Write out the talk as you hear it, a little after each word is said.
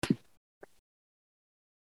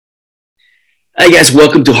Hi guys,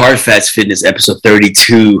 welcome to Hard Fats Fitness episode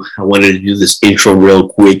 32. I wanted to do this intro real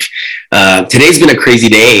quick. Today's been a crazy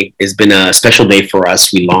day. It's been a special day for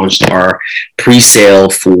us. We launched our pre-sale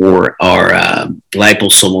for our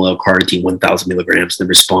liposomal L-carnitine 1,000 milligrams. The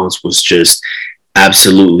response was just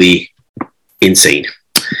absolutely insane.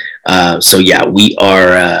 We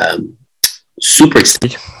are super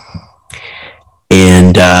excited.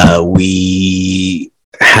 And we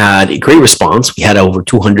had a great response. We had over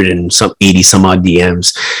 280 some odd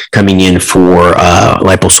DMs coming in for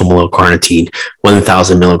liposomal L-carnitine,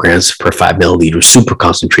 1,000 milligrams per 5 milliliters, super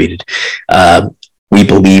concentrated. We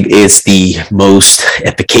believe it's the most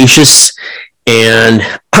efficacious and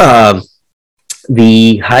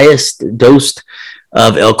the highest dose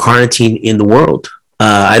of L-carnitine in the world.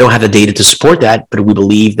 I don't have the data to support that, but we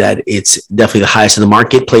believe that it's definitely the highest in the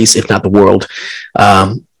marketplace, if not the world.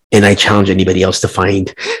 And I challenge anybody else to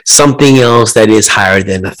find something else that is higher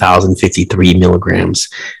than 1,053 milligrams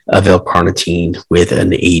of L-carnitine with an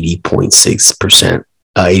 80.6%,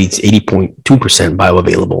 80.2%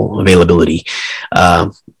 bioavailability.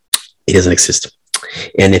 It doesn't exist.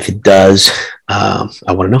 And if it does, I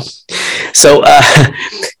want to know. So,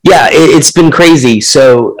 it's been crazy.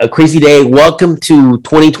 So a crazy day. Welcoming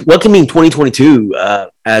 2022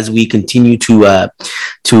 as we continue to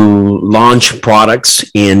launch products.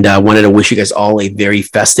 And I wanted to wish you guys all a very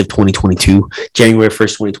festive 2022. January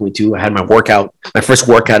 1st, 2022. I had my first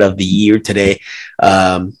workout of the year today.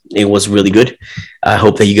 It was really good. I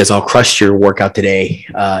hope that you guys all crushed your workout today.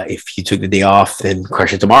 If you took the day off, then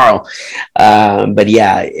crush it tomorrow. I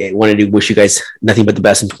wanted to wish you guys nothing but the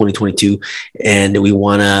best in 2022. And we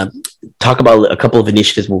want to talk about a couple of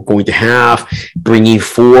initiatives we're going to have, bringing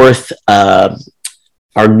forth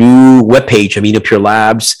our new webpage, AminoPure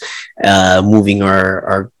Labs, moving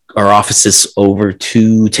our offices over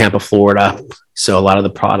to Tampa, Florida. So a lot of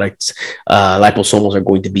the products, liposomals, are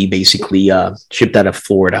going to be basically shipped out of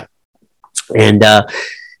Florida. And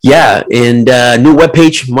new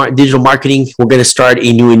webpage, digital marketing. We're going to start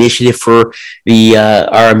a new initiative for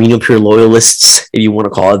our AminoPure loyalists, if you want to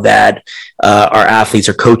call it that. Our athletes,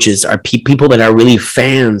 our coaches, our people that are really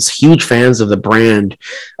fans, huge fans of the brand.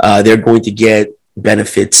 They're going to get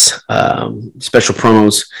benefits, special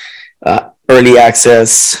promos, early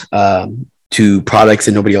access to products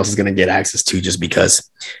that nobody else is going to get access to, just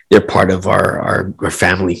because they're part of our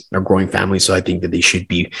family, our growing family. So I think that they should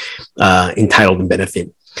be entitled and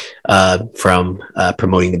benefit from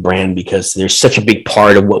promoting the brand, because there's such a big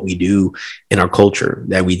part of what we do in our culture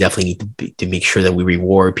that we definitely need to make sure that we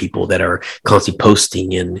reward people that are constantly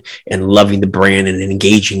posting and loving the brand and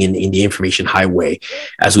engaging in the information highway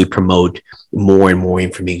as we promote more and more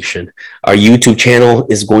information. Our YouTube channel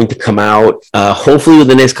is going to come out hopefully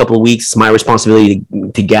within the next couple of weeks. It's my responsibility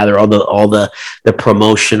to gather all the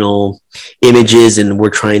promotional images, and we're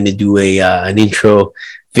trying to do an intro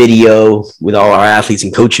video with all our athletes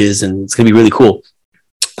and coaches, and it's going to be really cool.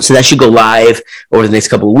 So that should go live over the next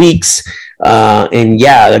couple of weeks.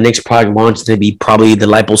 The next product launch is going to be probably the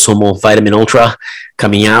liposomal vitamin ultra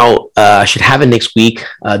coming out. I should have it next week.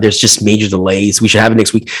 There's just major delays. We should have it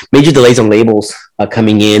next week. Major delays on labels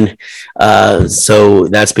coming in. So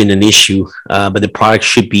that's been an issue. But the product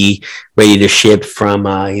should be ready to ship from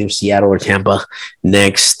either Seattle or Tampa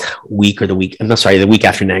next week, or the week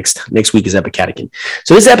after next. Next week is Epicatechin.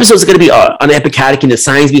 So this episode is going to be on Epicatechin, the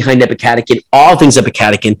science behind Epicatechin, all things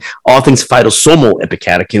Epicatechin, all things phytosomal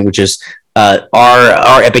Epicatechin, which is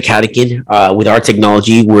our Epicatechin with our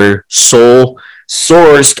technology. We're sole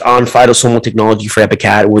sourced on phytosomal technology for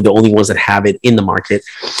Epicat. We're the only ones that have it in the market.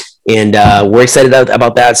 And we're excited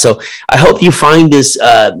about that. So I hope you find this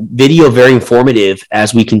video very informative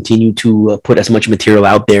as we continue to put as much material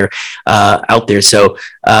out there. So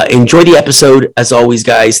enjoy the episode. As always,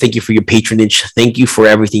 guys, thank you for your patronage. Thank you for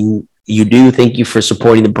everything you do. Thank you for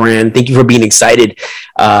supporting the brand. Thank you for being excited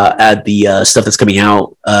at the stuff that's coming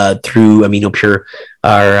out through AminoPure,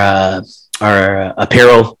 our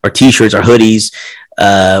apparel, our t-shirts, our hoodies.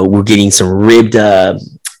 We're getting some ribbed apparel,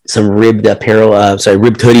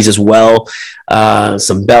 ribbed hoodies as well,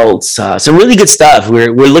 some belts, some really good stuff. We're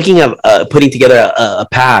looking at putting together a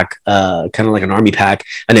pack, kind of like an army pack,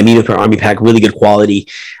 an AminoPure army pack, really good quality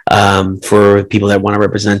for people that want to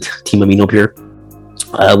represent Team AminoPure.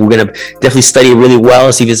 We're going to definitely study it really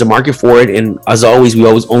well, see if there's a market for it. And as always, we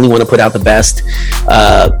always only want to put out the best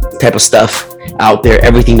type of stuff out there.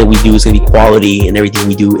 Everything that we do is going to be quality, and everything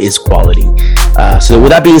we do is quality. So with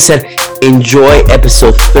that being said, enjoy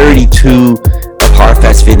episode 32 of Hard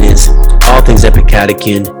Fats Fitness, all things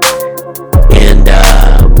Epicatechin, and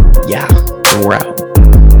we're out.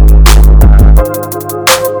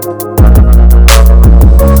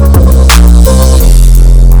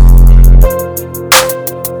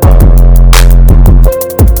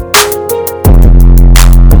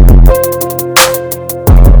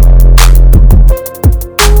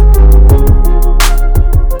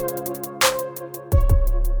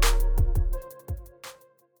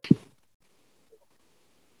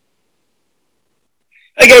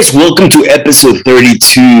 guys, welcome to episode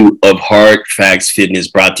 32 of Hard Facts Fitness,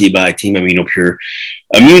 brought to you by Team AminoPure.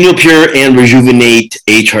 AminoPure and Rejuvenate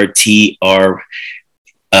HRT are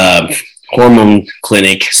hormone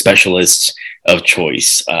clinic specialists of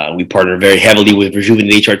choice. We partner very heavily with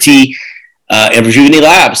Rejuvenate HRT and Rejuvenate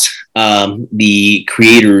Labs, the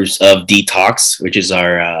creators of Detox, which is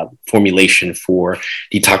our formulation for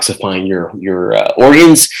detoxifying your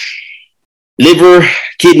organs, liver,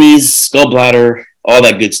 kidneys, gallbladder, all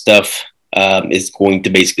that good stuff is going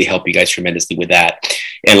to basically help you guys tremendously with that.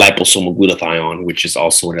 And liposomal glutathione, which is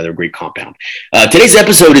also another great compound. Today's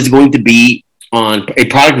episode is going to be on a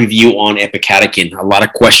product review on Epicatechin. A lot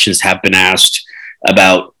of questions have been asked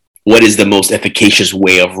about what is the most efficacious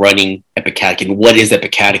way of running Epicatechin. What is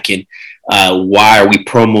Epicatechin? Why are we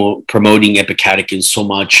promoting Epicatechin so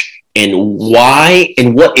much? And why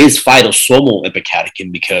and what is phytosomal epicatechin?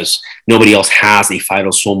 Because nobody else has a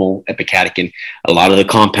phytosomal epicatechin. A lot of the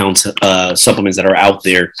compounds, supplements that are out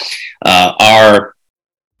there are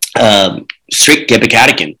strict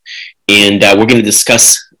epicatechin. And we're going to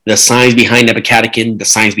discuss the science behind epicatechin, the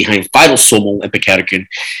science behind phytosomal epicatechin,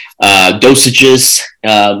 dosages.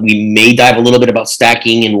 We may dive a little bit about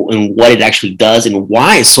stacking and what it actually does and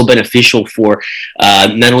why it's so beneficial for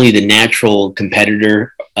not only the natural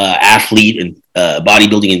competitor, athlete, and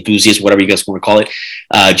bodybuilding enthusiast, whatever you guys want to call it,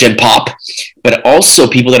 Gen Pop, but also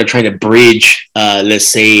people that are trying to bridge, let's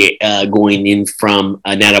say, going in from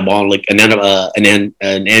an anabolic, an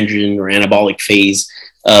androgen or anabolic phase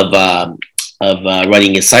of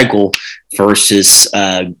running a cycle versus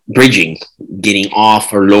bridging, getting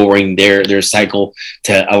off or lowering their cycle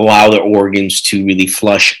to allow their organs to really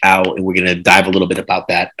flush out. And we're going to dive a little bit about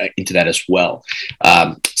that into that as well.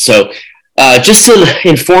 Just to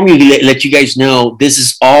inform you, let you guys know, this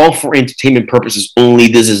is all for entertainment purposes only.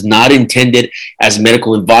 This is not intended as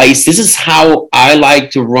medical advice. This is how I like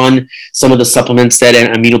to run some of the supplements that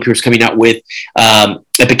AminoPure is coming out with.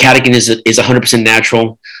 Epicatechin is 100%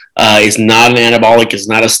 natural. It's not an anabolic. It's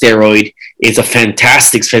not a steroid. It's a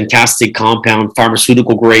fantastic compound,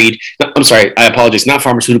 pharmaceutical grade. No, I'm sorry, I apologize. Not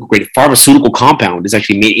pharmaceutical grade. Pharmaceutical compound is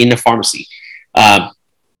actually made in the pharmacy.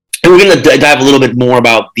 And we're going to dive a little bit more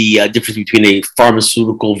about the difference between a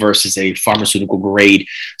pharmaceutical versus a pharmaceutical grade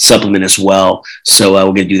supplement as well. So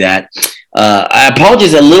we're going to do that. I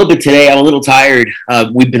apologize a little bit today. I'm a little tired.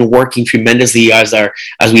 We've been working tremendously as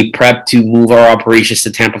we prep to move our operations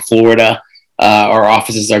to Tampa, Florida. Our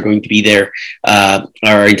offices are going to be there.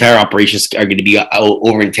 Our entire operations are going to be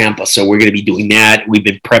over in Tampa. So we're going to be doing that. We've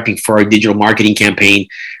been prepping for our digital marketing campaign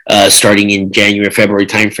starting in January, February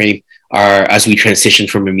timeframe. As we transition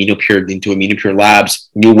from AminoPure into AminoPure Labs,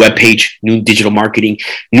 new webpage, new digital marketing,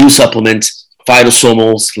 new supplements,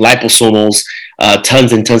 phytosomals, liposomals,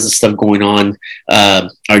 tons and tons of stuff going on.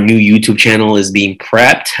 Our new YouTube channel is being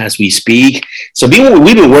prepped as we speak. So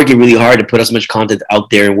we've been working really hard to put as much content out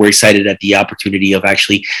there, and we're excited at the opportunity of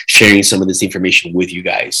actually sharing some of this information with you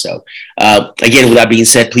guys. So again, with that being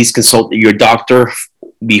said, please consult your doctor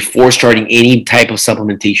before starting any type of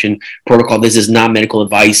supplementation protocol. This is not medical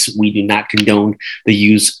advice. We do not condone the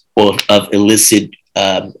use of illicit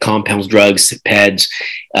compounds, drugs, PEDs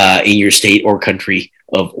in your state or country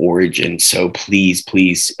of origin. So please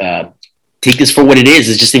take this for what it is.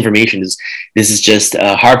 It's just information. This is just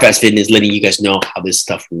Hard Fast Fitness letting you guys know how this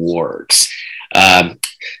stuff works.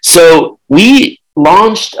 So we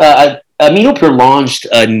launched, AminoPure launched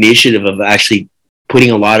an initiative of actually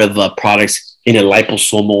putting a lot of products in a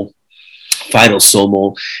liposomal,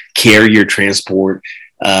 phytosomal carrier transport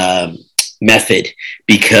method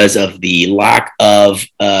because of the lack of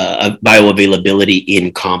bioavailability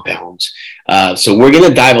in compounds. So we're going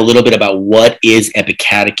to dive a little bit about what is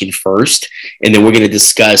epicatechin first, and then we're going to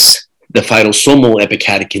discuss the phytosomal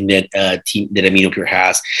epicatechin that AminoPure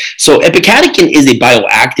has. So epicatechin is a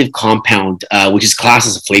bioactive compound which is classed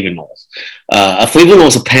as a flavanol. A flavanol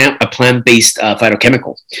is a plant-based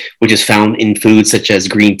phytochemical, which is found in foods such as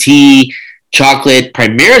green tea, chocolate,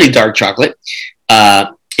 primarily dark chocolate.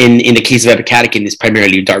 In the case of epicatechin, it's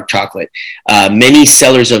primarily dark chocolate. Many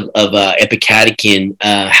sellers of epicatechin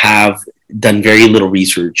have done very little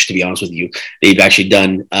research, to be honest with you. They've actually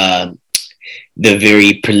done the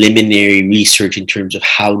very preliminary research in terms of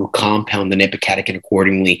how to compound an epicatechin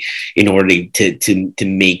accordingly in order to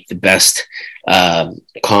make the best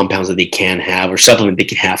compounds that they can have or supplement they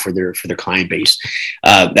can have for their client base.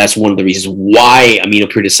 That's one of the reasons why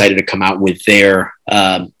AminoPure decided to come out with their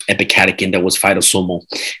epicatechin that was phytosomal.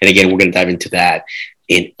 And again, we're going to dive into that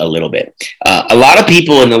in a little bit. A lot of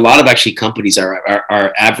people and a lot of actually companies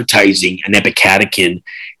are advertising an epicatechin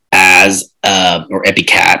as or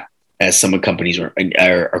EpiCat, as some companies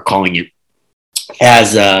are calling it,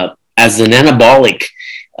 as an anabolic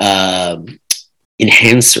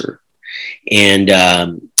enhancer, and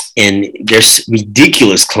there's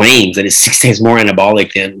ridiculous claims that it's 6 times more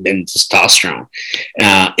anabolic than testosterone,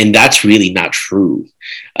 and that's really not true.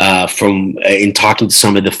 From in talking to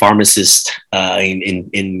some of the pharmacists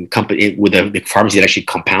in company with the pharmacy that actually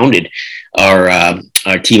compounded our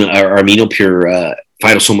team, our amino pure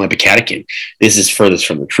phytosomal epicatechin, this is furthest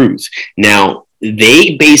from the truth. Now,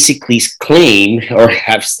 they basically claim or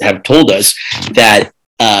have told us that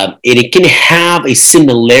it can have a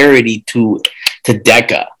similarity to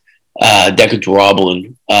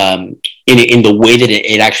decadurabolin in the way that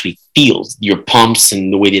it actually feels, your pumps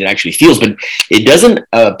and the way that it actually feels, but it doesn't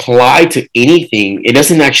apply to anything. It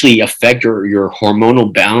doesn't actually affect your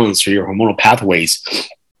hormonal balance or your hormonal pathways.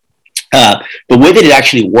 The way that it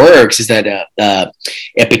actually works is that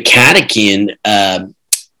epicatechin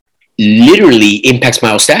literally impacts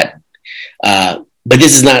myostatin. But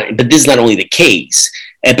this is not only the case.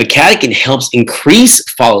 Epicatechin helps increase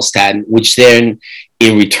follistatin, which then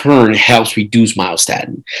in return helps reduce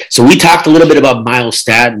myostatin. So we talked a little bit about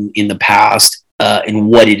myostatin in the past and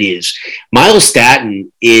what it is.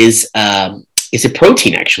 Myostatin is a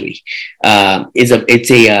protein, actually.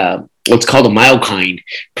 It's a what's called a myokine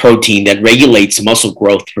protein that regulates muscle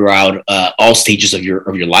growth throughout all stages of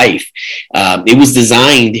your life. It was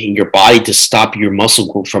designed in your body to stop your muscle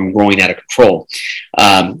growth from growing out of control.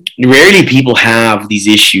 Rarely people have these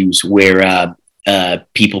issues where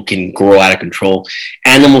people can grow out of control.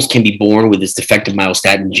 Animals can be born with this defective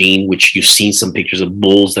myostatin gene, which you've seen some pictures of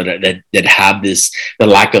bulls that have the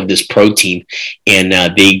lack of this protein, and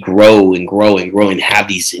they grow and grow and grow and have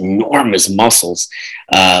these enormous muscles.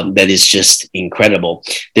 That is just incredible.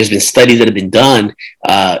 There's been studies that have been done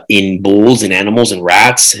in bulls and animals and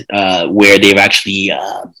rats where they've actually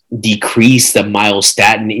decreased the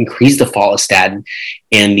myostatin, increased the follistatin,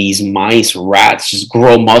 and these mice, rats, just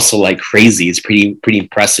grow muscle like crazy. It's pretty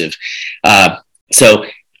impressive. So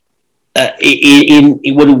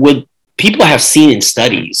what people have seen in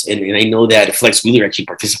studies, and I know that Flex Wheeler actually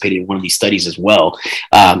participated in one of these studies as well.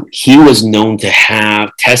 He was known to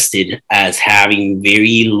have tested as having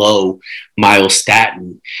very low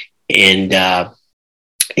myostatin and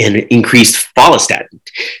increased follistatin.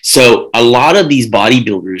 So a lot of these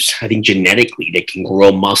bodybuilders, I think genetically, that can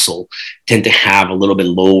grow muscle tend to have a little bit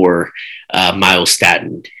lower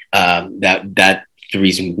myostatin. That's the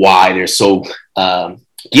reason why they're so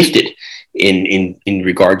gifted in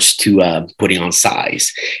regards to putting on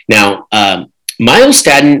size. Now,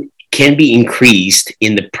 myostatin can be increased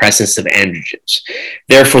in the presence of androgens.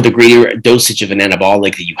 Therefore, the greater dosage of an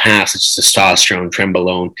anabolic that you have, such as testosterone,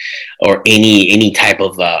 trenbolone, or any type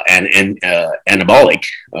of anabolic,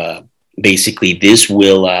 basically this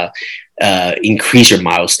will increase your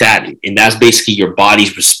myostatin. And that's basically your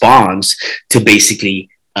body's response to basically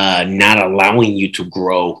not allowing you to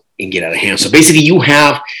grow and get out of hand. So basically you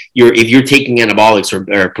have if you're taking anabolics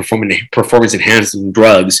or performance enhancing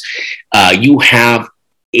drugs, you have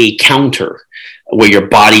a counter where your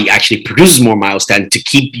body actually produces more myostatin to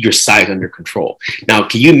keep your size under control. Now,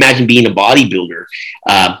 can you imagine being a bodybuilder,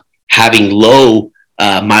 having low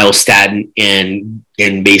myostatin and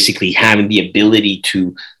basically having the ability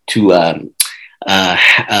to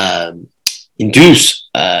induce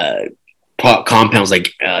compounds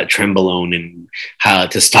like trenbolone and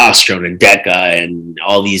testosterone and DECA and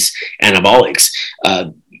all these anabolics?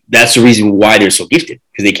 That's the reason why they're so gifted,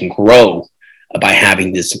 because they can grow by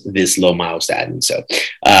having this low myostatin. So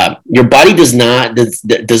your body does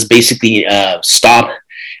basically stop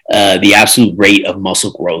the absolute rate of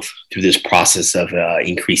muscle growth through this process of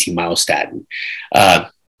increasing myostatin.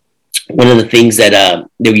 One of the things that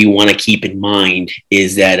you want to keep in mind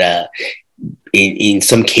is that in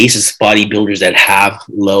some cases, bodybuilders that have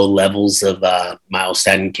low levels of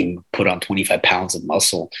myostatin can put on 25 pounds of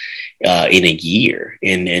muscle in a year.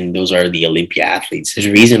 And those are the Olympia athletes. There's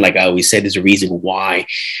a reason, like I always said, there's a reason why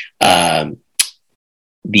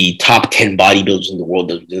the top 10 bodybuilders in the world,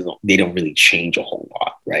 they don't really change a whole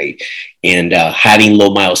lot, right? And having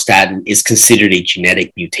low myostatin is considered a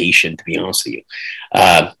genetic mutation, to be honest with you.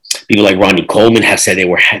 People like Ronnie Coleman have said they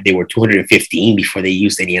were 215 before they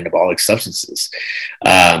used any anabolic substances.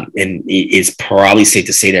 And it's probably safe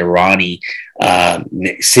to say that Ronnie,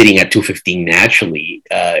 sitting at 215 naturally,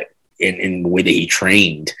 in the way that he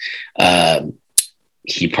trained,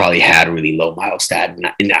 he probably had really low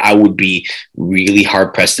myostatin. And I would be really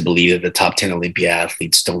hard pressed to believe that the top 10 Olympia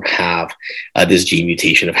athletes don't have this gene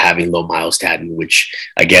mutation of having low myostatin, which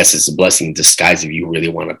I guess is a blessing in disguise if you really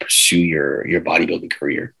want to pursue your bodybuilding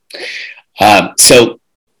career. So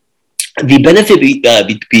The benefit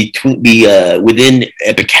within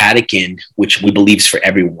epicatechin, which we believe is for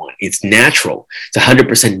everyone, it's natural. It's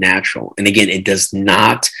 100% natural, and again, it does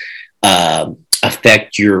not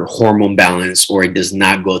affect your hormone balance, or it does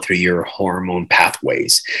not go through your hormone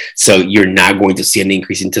pathways. So you're not going to see an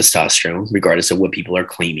increase in testosterone, regardless of what people are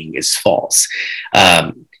claiming is false.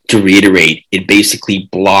 To reiterate, it basically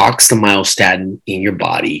blocks the myostatin in your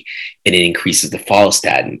body, and it increases the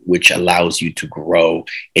follistatin, which allows you to grow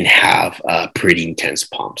and have pretty intense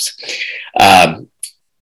pumps.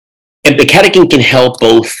 Epicatechin can help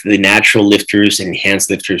both the natural lifters and enhanced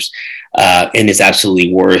lifters, and is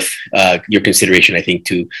absolutely worth your consideration, I think,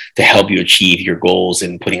 to help you achieve your goals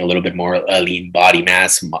and putting a little bit more lean body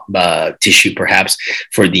mass tissue, perhaps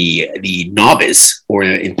for the novice or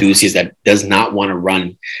enthusiast that does not want to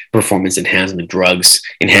run performance enhancing drugs.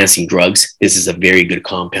 This is a very good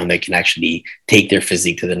compound that can actually take their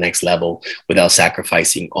physique to the next level without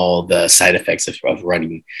sacrificing all the side effects of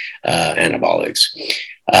running anabolics.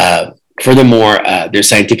 Furthermore, there's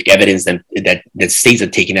scientific evidence that states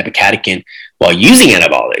that taking epicatechin while using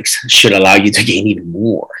anabolics should allow you to gain even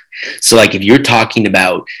more. So, like, if you're talking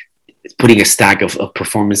about putting a stack of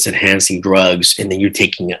performance enhancing drugs, and then you're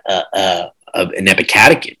taking an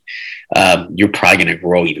epicatechin, you're probably going to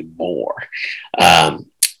grow even more.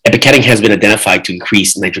 Epicatechin has been identified to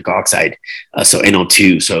increase nitric oxide, so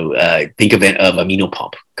NO2. So think of it of amino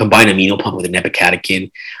pump. Combine amino pump with an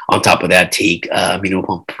epicatechin. On top of that, take amino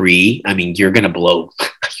pump pre. I mean, you're gonna blow.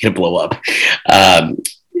 You're gonna blow up.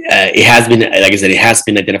 It has been, like I said, it has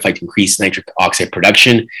been identified to increase nitric oxide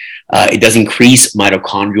production. It does increase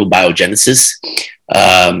mitochondrial biogenesis.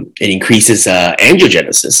 It increases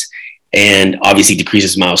angiogenesis, and obviously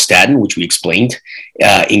decreases myostatin, which we explained,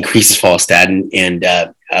 increases follistatin, and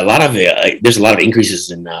there's a lot of increases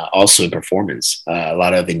in also in performance. A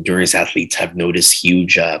lot of endurance athletes have noticed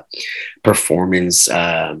huge performance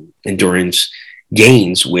endurance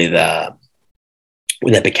gains with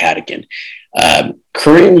epicatechin.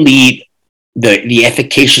 Currently, the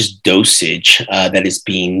efficacious dosage that is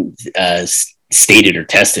being stated or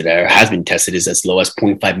tested, or has been tested, is as low as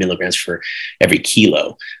 0.5 milligrams for every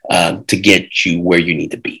kilo to get you where you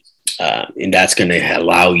need to be. And that's going to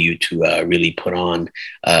allow you to really put on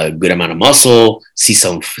a good amount of muscle, see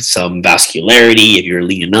some vascularity if you're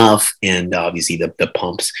lean enough, and obviously the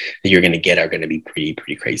pumps that you're going to get are going to be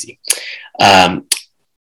pretty crazy.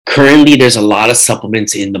 Currently, there's a lot of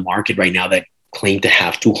supplements in the market right now that claim to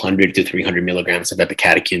have 200 to 300 milligrams of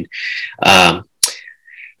epicatechin.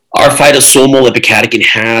 Our Phytosomal epicatechin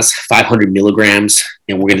has 500 milligrams,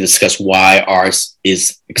 and we're going to discuss why ours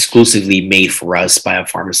is exclusively made for us by a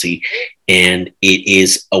pharmacy, and it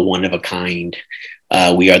is a one-of-a-kind.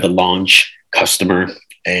 We are the launch customer,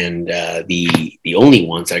 and the only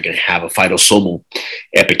ones that are going to have a Phytosomal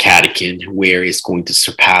epicatechin, where it's going to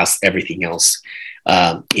surpass everything else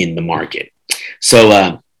in the market.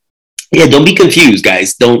 So, yeah, don't be confused,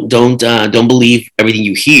 guys. Don't believe everything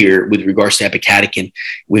you hear with regards to epicatechin,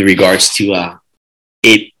 with regards to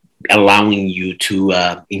it allowing you to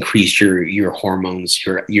increase your hormones,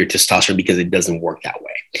 your testosterone, because it doesn't work that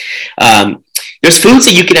way. There's foods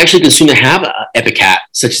that you can actually consume that have epicat,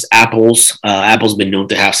 such as apples. Apples been known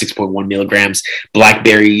to have 6.1 milligrams.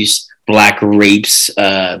 Blackberries, black grapes,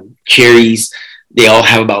 cherries. They all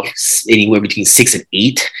have about anywhere between 6 and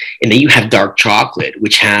 8. And then you have dark chocolate,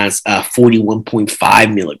 which has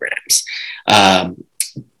 41.5 milligrams.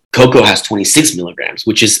 Cocoa has 26 milligrams,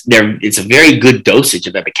 which is it's a very good dosage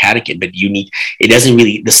of epicatechin, but it doesn't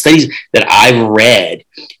really, the studies that I've read,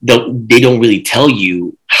 they don't really tell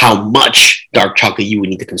you how much dark chocolate you would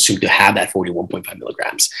need to consume to have that 41.5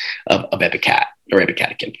 milligrams of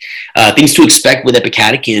epicatechin. Things to expect with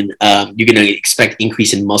epicatechin: you're going to expect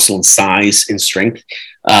increase in muscle and size and strength,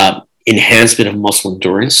 enhancement of muscle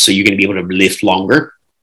endurance, so you're going to be able to lift longer,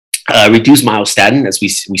 reduce myostatin, as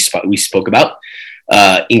we spoke about,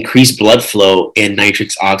 increase blood flow, and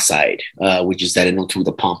nitric oxide, which is that NO2,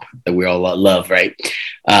 the pump that we all love, right?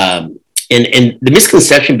 And the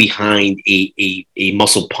misconception behind a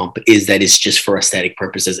muscle pump is that it's just for aesthetic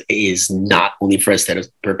purposes. It is not only for aesthetic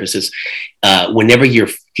purposes. Whenever you're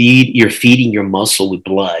feeding your muscle with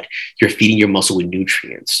blood, you're feeding your muscle with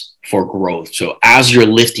nutrients for growth. So as you're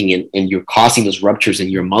lifting and you're causing those ruptures in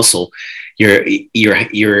your muscle,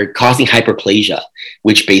 you're causing hyperplasia,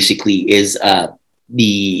 which basically is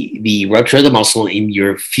the rupture of the muscle, and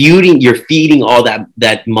you're feeding all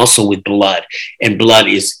that muscle with blood, and blood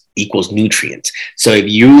is equals nutrients. So if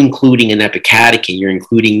you're including an epicatechin, you're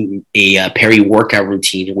including a peri-workout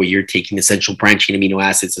routine where you're taking essential branching amino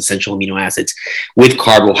acids, essential amino acids with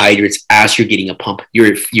carbohydrates as you're getting a pump.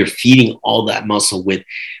 You're feeding all that muscle with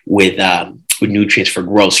nutrients for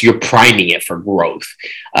growth. So you're priming it for growth.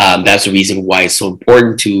 That's the reason why it's so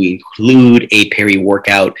important to include a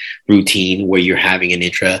peri-workout routine where you're having an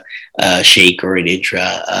intra shake or an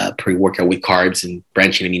intra pre-workout with carbs and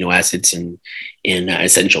branching amino acids and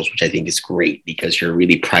essentials, which I think is great because you're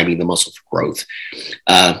really priming the muscle for growth.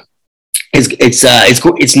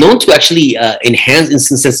 It's known to actually enhance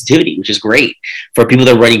insulin sensitivity, which is great for people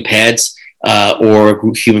that are running pads or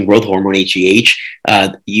human growth hormone (HGH).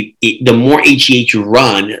 The more HGH you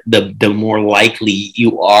run, the more likely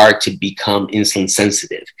you are to become insulin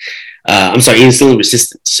sensitive. Insulin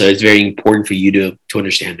resistant. So it's very important for you to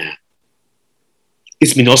understand that.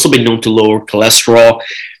 It's also been known to lower cholesterol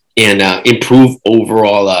and improve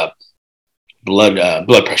overall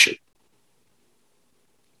blood pressure.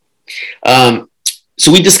 So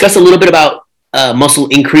we discussed a little bit about muscle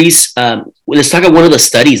increase. Let's talk about one of the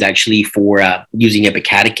studies actually for using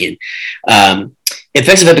epicatechin.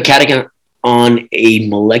 Effects of epicatechin on a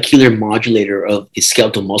molecular modulator of the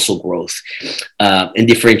skeletal muscle growth and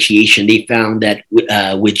differentiation. They found that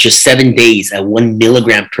with just 7 days at 1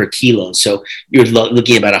 milligram per kilo, so you're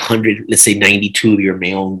looking at about 100, let's say 92 of your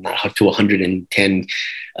male to 110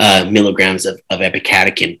 milligrams of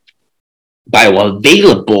epicatechin.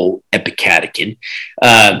 Bioavailable epicatechin,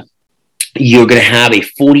 you're going to have a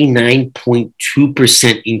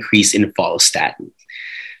 49.2% increase in follistatin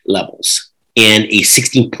levels and a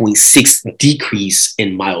 16.6 decrease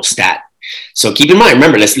in myostatin. So keep in mind,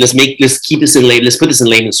 remember, let's put this in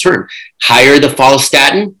layman's term. Higher the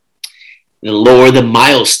follistatin, the lower the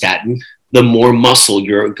myostatin, the more muscle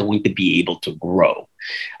you're going to be able to grow.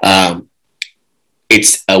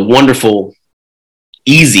 It's a wonderful,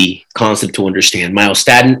 easy concept to understand.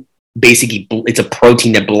 Myostatin, basically, it's a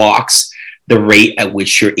protein that blocks the rate at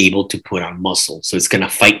which you're able to put on muscle. So it's going to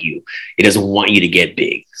fight you. It doesn't want you to get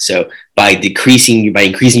big. So by increasing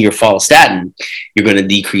your follistatin, you're going to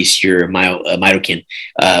decrease your myostatin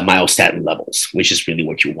levels, which is really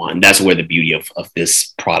what you want. And that's where the beauty of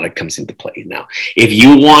this product comes into play. Now, if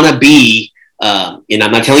you want to be, and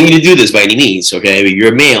I'm not telling you to do this by any means, okay? If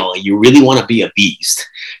you're a male and you really want to be a beast,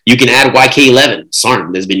 you can add YK11,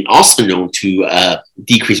 SARM. That's been also known to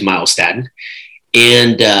decrease myostatin.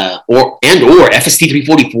 And or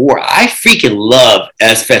FST344. I freaking love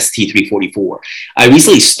FST344. I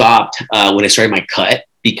recently stopped when I started my cut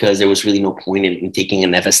because there was really no point in taking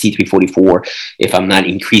an FST344 if I'm not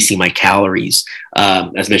increasing my calories.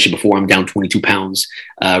 As mentioned before, I'm down 22 pounds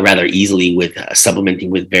rather easily with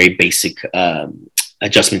supplementing with very basic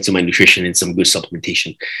adjustments to my nutrition and some good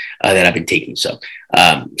supplementation that I've been taking. So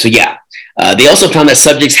yeah. They also found that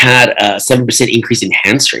subjects had a 7% increase in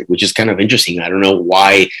hand strength, which is kind of interesting. I don't know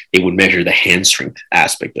why they would measure the hand strength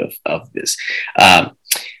aspect of this.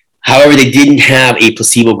 However, they didn't have a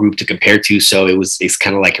placebo group to compare to, so it's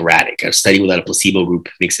kind of like erratic. A study without a placebo group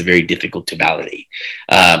makes it very difficult to validate.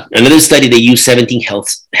 Another study, they used 17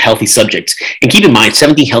 healthy subjects. And keep in mind,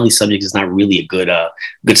 17 healthy subjects is not really a good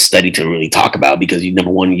study to really talk about because,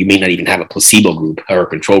 number one, you may not even have a placebo group or a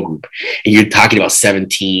control group. And you're talking about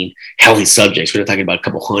 17 healthy subjects. We're not talking about a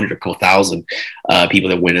couple hundred, a couple thousand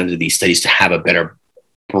people that went under these studies to have a better,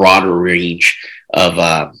 broader range of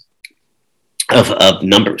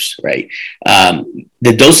numbers, right? The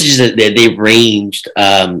dosages that they ranged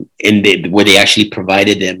where they actually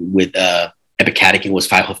provided them with epicatechin was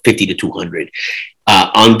 550 to 200.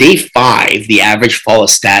 On day 5, the average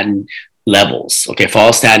follistatin levels. Okay,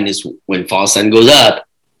 follistatin is when follistatin goes up,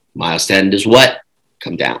 myostatin does what?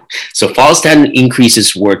 Come down. So follistatin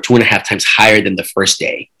increases were 2.5 times higher than the first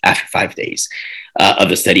day after 5 days of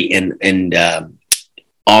the study, and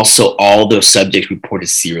also, all those subjects reported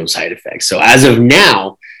zero side effects. So as of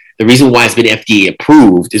now, the reason why it's been FDA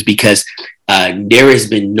approved is because there has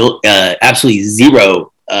been absolutely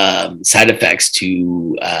zero side effects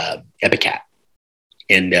to Epicat.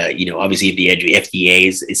 And, obviously, if the FDA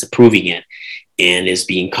is approving it and is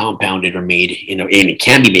being compounded or made, and it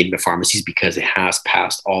can be made in the pharmacies because it has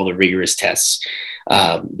passed all the rigorous tests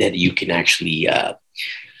that you can actually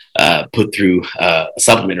put through a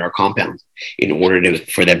supplement or a compound in order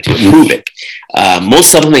for them to approve it. Most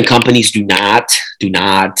supplement companies do not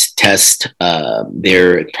test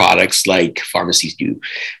their products like pharmacies do.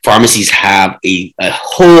 Pharmacies have a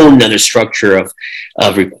whole nother structure of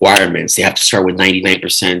requirements. They have to start with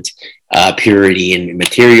 99% purity in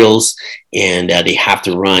materials, and they have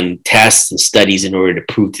to run tests and studies in order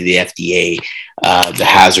to prove to the FDA the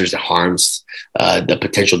hazards, the harms, the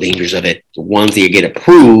potential dangers of it. Once they get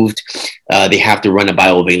approved, they have to run a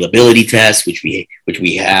bioavailability test, which we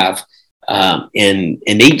have, and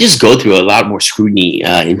they just go through a lot more scrutiny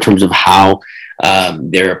in terms of how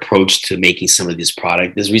their approach to making some of this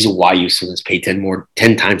product. There's a reason why you sometimes pay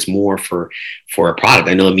 10 times more for a product.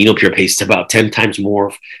 I know AminoPure pays about 10 times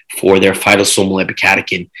more for their phytosomal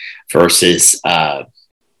epicatechin versus a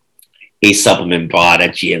supplement bought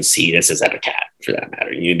at GNC that says Epicat, for that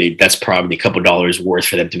matter. That's probably a couple of dollars worth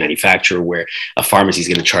for them to manufacture, where a pharmacy is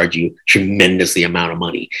going to charge you tremendously amount of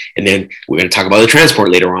money. And then we're going to talk about the transport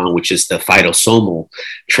later on, which is the phytosomal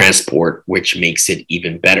transport, which makes it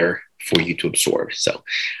even better for you to absorb. So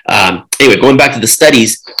anyway, going back to the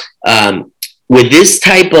studies, with this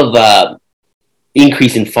type of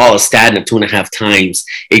increase in follistatin of 2.5 times,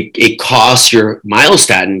 it costs your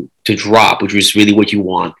myostatin to drop, which is really what you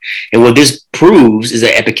want. And what this proves is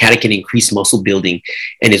that epicatechin can increase muscle building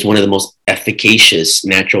and is one of the most efficacious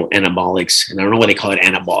natural anabolics. And I don't know why they call it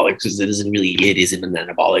anabolic, because it isn't an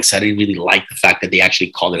anabolic. So I didn't really like the fact that they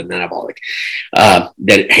actually called it an anabolic,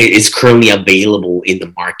 that is currently available in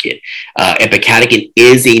the market. Epicatechin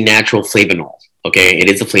is a natural flavanol. Okay, it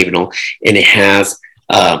is a flavanol, and it has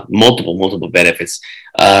multiple benefits.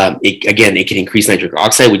 It can increase nitric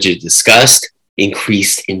oxide, which is discussed,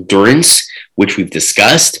 increased endurance, which we've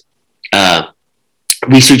discussed.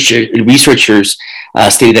 Researchers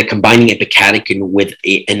stated that combining epicatechin with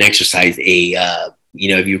an exercise, if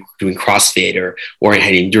you're doing CrossFit or an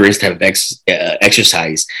endurance type of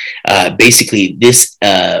exercise, basically this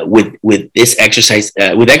with exercise,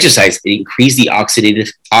 it increased the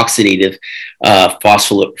oxidative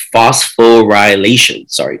phosphorylation,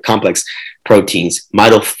 complex proteins,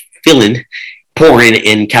 mitophilin, porin,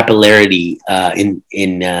 and capillarity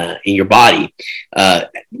in your body.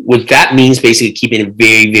 What that means, basically, keeping it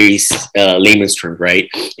very, very layman's terms, right?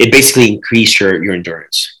 It basically increases your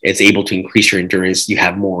endurance. It's able to increase your endurance. You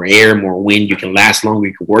have more air, more wind. You can last longer.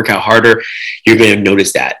 You can work out harder. You're going to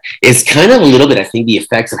notice that. It's kind of a little bit, I think, the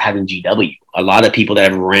effects of having GW. A lot of people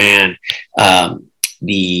that have ran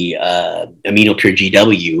the AminoPure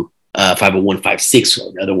GW 50156,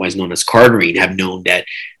 otherwise known as cardarine, have known that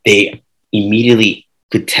they immediately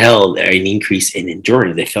could tell an increase in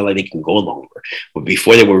endurance. They felt like they can go longer. But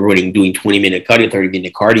before, they were doing 20-minute cardio,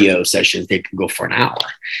 30-minute cardio sessions, they could go for an hour.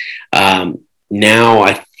 Now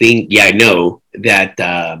I know that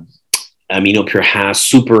AminoPure has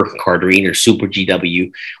super cardarine or super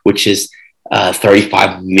GW, which is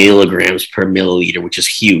 35 milligrams per milliliter, which is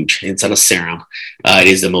huge. It's on a serum. It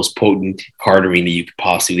is the most potent cardarine that you could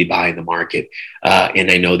possibly buy in the market.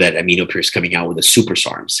 And I know that AminoPure is coming out with the super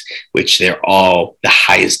SARMs, which they're all the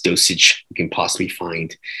highest dosage you can possibly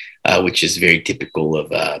find, which is very typical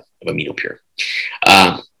of AminoPure.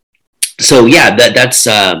 So yeah, that's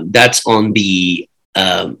on the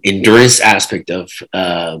endurance aspect of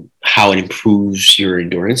how it improves your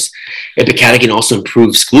endurance. Epicatechin also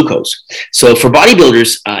improves glucose. So for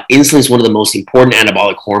bodybuilders, insulin is one of the most important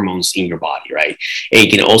anabolic hormones in your body, right? And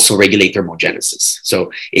it can also regulate thermogenesis. So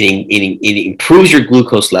it improves your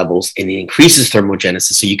glucose levels and it increases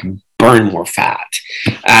thermogenesis, so you can burn more fat.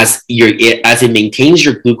 As it maintains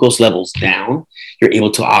your glucose levels down, you're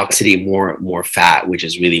able to oxidate more fat, which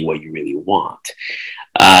is really what you really want.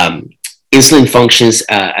 Insulin functions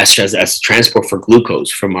as a transport for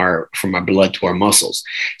glucose from our blood to our muscles.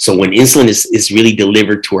 So when insulin is really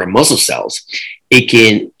delivered to our muscle cells, it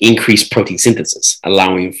can increase protein synthesis,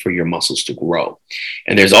 allowing for your muscles to grow.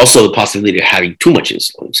 And there's also the possibility of having too much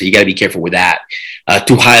insulin. So you got to be careful with that.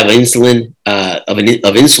 Too high of insulin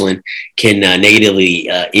can negatively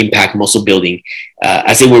impact muscle building,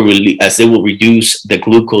 as it will reduce the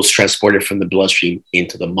glucose transported from the bloodstream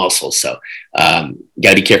into the muscle. So you got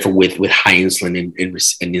to be careful with high insulin and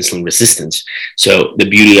insulin resistance. So the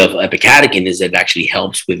beauty of epicatechin is that it actually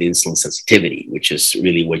helps with insulin sensitivity, which is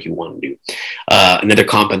really what you want to do. Another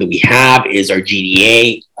compound that we have is our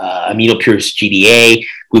GDA, AminoPure's GDA,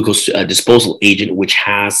 glucose disposal agent, which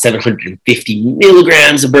has 750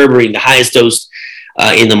 milligrams of berberine, the highest dose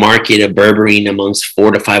in the market of berberine amongst 4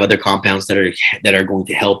 to 5 other compounds that are going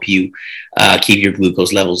to help you keep your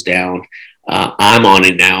glucose levels down. I'm on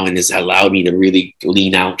it now, and it's allowed me to really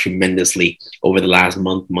lean out tremendously over the last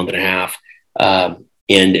month and a half.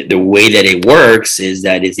 And the way that it works is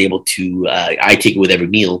that it's able to, I take it with every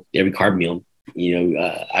meal, every carb meal.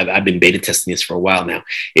 I've been beta testing this for a while now.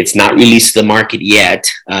 It's not released to the market yet.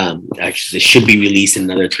 Actually, it should be released in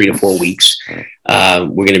another 3 to 4 weeks.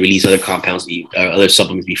 We're going to release other compounds, other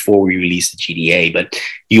supplements before we release the GDA. But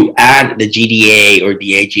you add the GDA or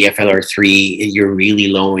the AGFLR3, and you're really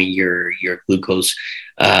lowering your glucose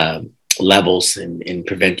levels and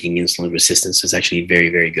preventing insulin resistance. Is actually very,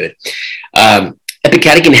 very good.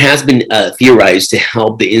 Epicatechin has been theorized to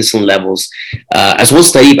help the insulin levels, as one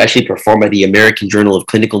study actually performed by the American Journal of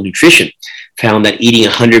Clinical Nutrition found that eating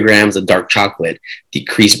 100 grams of dark chocolate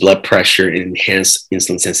decreased blood pressure and enhanced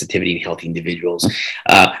insulin sensitivity in healthy individuals.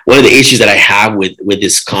 One of the issues that I have with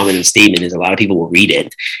this comment and statement is a lot of people will read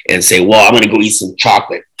it and say, well, I'm going to go eat some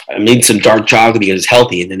chocolate. I made some dark chocolate because it's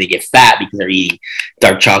healthy, and then they get fat because they're eating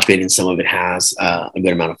dark chocolate, and some of it has a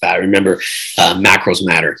good amount of fat. Remember, macros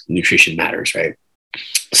matter, nutrition matters, right?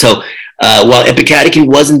 So while epicatechin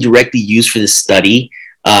wasn't directly used for this study,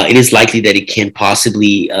 it is likely that it can possible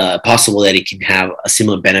that it can have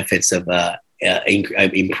similar benefits of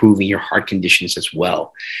improving your heart conditions as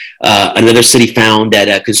well. Another study found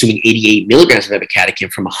that consuming 88 milligrams of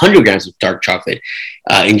epicatechin from 100 grams of dark chocolate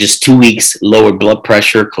in just 2 weeks lowered blood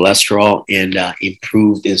pressure, cholesterol, and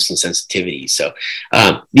improved insulin sensitivity. So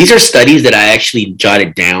these are studies that I actually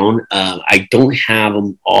jotted down. I don't have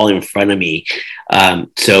them all in front of me.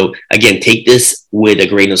 So again, take this with a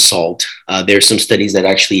grain of salt. There's some studies that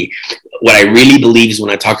actually, what I really believe is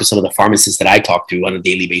when I talk to some of the pharmacists that I talk to on a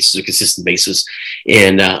daily basis, a consistent basis,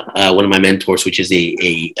 and one of my mentors, which is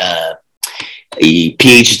a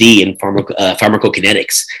PhD in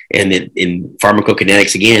pharmacokinetics, and in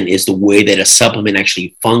pharmacokinetics again is the way that a supplement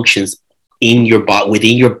actually functions in your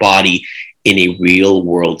within your body in a real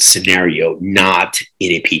world scenario, not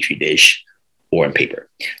in a petri dish or on paper.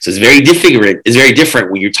 So it's very different. It's very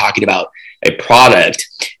different when you're talking about a product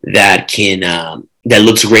that can that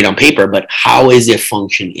looks great on paper, but how is it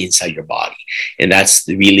function inside your body? And that's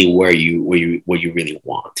really where you really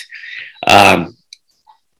want.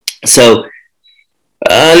 So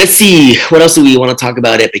let's see, what else do we want to talk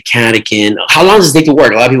about epicatechin? How long does it take to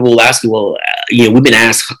work? A lot of people will ask you, well, we've been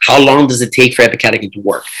asked, how long does it take for epicatechin to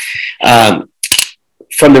work?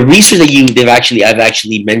 From the research that I've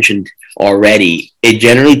actually mentioned already, it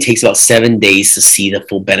generally takes about 7 days to see the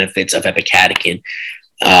full benefits of epicatechin.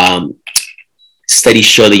 Studies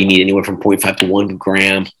show that you need anywhere from 0.5 to 1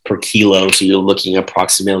 gram per kilo. So you're looking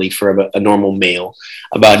approximately for a normal male,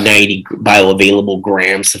 about 90 bioavailable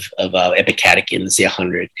grams of epicatechin, let's say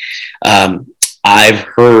 100. I've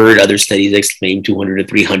heard other studies exclaim 200 to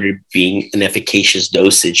 300 being an efficacious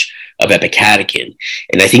dosage of epicatechin.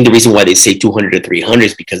 And I think the reason why they say 200 to 300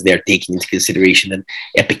 is because they're taking into consideration that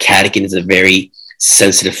epicatechin is a very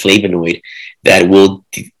sensitive flavonoid that will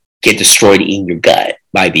get destroyed in your gut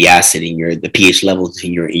by the acid in the pH levels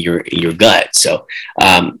in your gut. So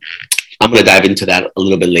I'm going to dive into that a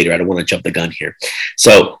little bit later. I don't want to jump the gun here.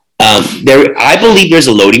 So I believe there's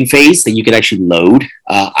a loading phase that you can actually load.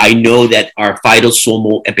 I know that our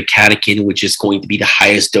phytosomal epicatechin, which is going to be the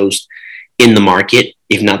highest dose in the market,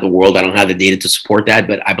 if not the world, I don't have the data to support that,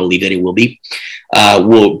 but I believe that it will be,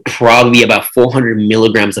 will probably be about 400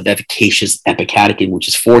 milligrams of efficacious epicatechin, which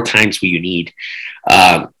is 4 times what you need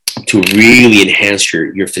to really enhance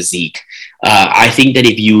your physique. I think that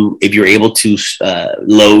if you're able to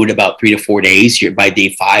load about 3 to 4 days, by day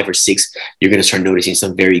 5 or 6, you're going to start noticing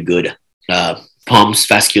some very good pumps,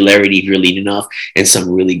 vascularity if you're lean enough, and some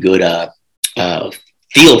really good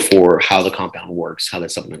feel for how the compound works, how the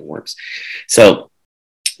supplement works. So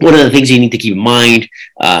one of the things you need to keep in mind,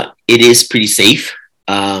 it is pretty safe.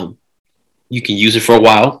 You can use it for a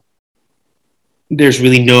while. There's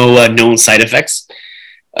really no known side effects.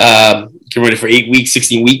 You can run it for 8 weeks,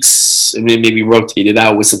 16 weeks, and then maybe rotate it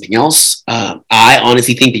out with something else. I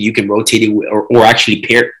honestly think that you can rotate it or actually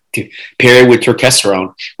pair it with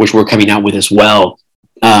turkesterone, which we're coming out with as well.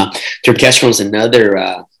 Turkesterone is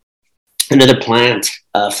another plant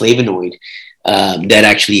flavonoid that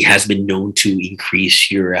actually has been known to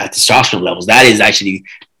increase your testosterone levels. That is actually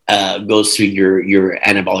goes through your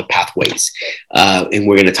anabolic pathways, and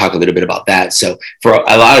we're going to talk a little bit about that. So for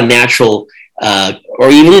a lot of natural or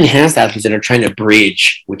even enhanced athletes that are trying to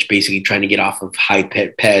bridge, which basically trying to get off of high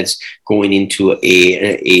PEDs, going into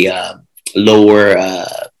a lower,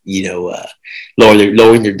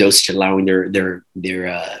 lowering their dosage, allowing their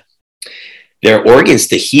organs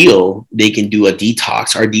to heal, they can do a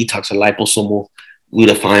detox. Our detox, a liposomal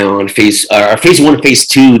glutathione phase 1 and phase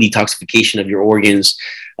 2 detoxification of your organs.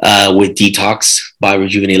 with Detox by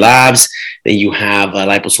Rejuvenate Labs. Then you have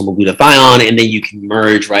liposomal glutathione, and then you can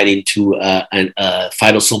merge right into a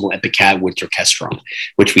phytosomal Epicat with Turkesterone,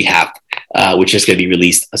 which we have, which is going to be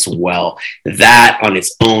released as well. That on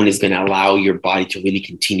its own is going to allow your body to really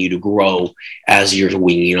continue to grow as you're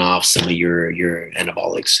weaning off some of your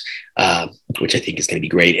anabolics, which I think is going to be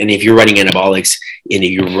great. And if you're running anabolics and if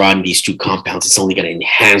you run these two compounds, it's only going to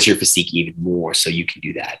enhance your physique even more. So you can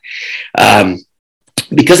do that.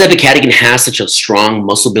 Because Epicatechin has such a strong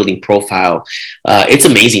muscle building profile, it's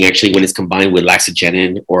amazing actually when it's combined with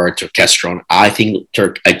laxagenin or turkesterone. I think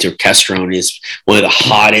turkesterone is one of the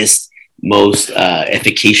hottest, most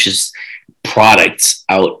efficacious products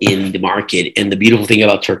out in the market. And the beautiful thing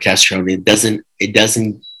about turkesterone, it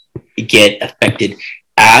doesn't get affected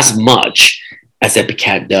as much as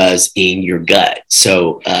Epicat does in your gut.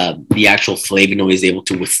 So the actual flavonoid is able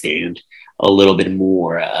to withstand a little bit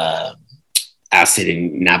more acid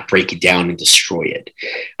and not break it down and destroy it.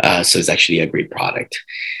 So it's actually a great product.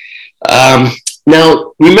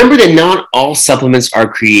 Now, remember that not all supplements are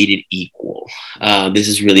created equal. This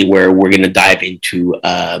is really where we're going to dive into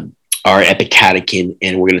our Epicatechin,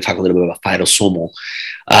 and we're going to talk a little bit about Phytosomal.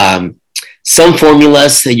 Some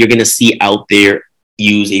formulas that you're going to see out there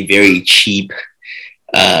use a very cheap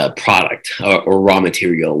product or raw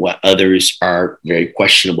material, while others are very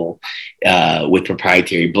questionable with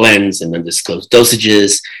proprietary blends and undisclosed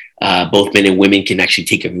dosages. Both men and women can actually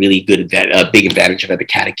take a really good, big advantage of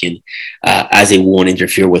Epicatechin as it won't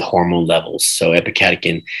interfere with hormone levels. So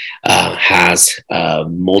Epicatechin has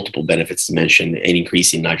multiple benefits to mention: an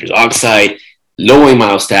increase in nitrous oxide, lowering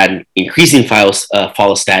myostatin, increasing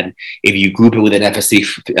follistatin. If you group it with an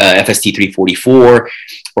FST344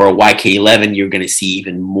 or a YK11, you're going to see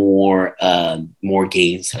even more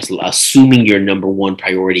gains. Assuming your number one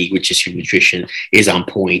priority, which is your nutrition, is on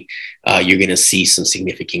point, you're going to see some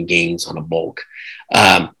significant gains on a bulk.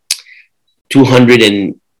 200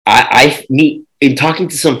 and in talking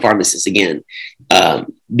to some pharmacists again,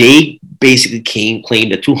 they basically claim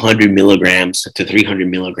that 200 milligrams to 300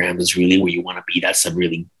 milligrams is really where you want to be. That's a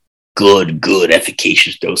really good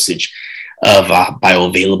efficacious dosage of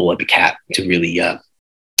bioavailable Epicat to really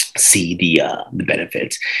see the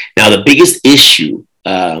benefits. Now, the biggest issue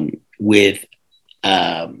with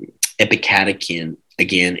Epicatechin,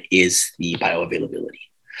 again, is the bioavailability.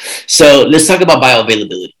 So let's talk about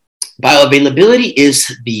bioavailability. Bioavailability is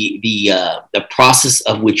the process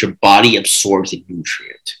of which your body absorbs a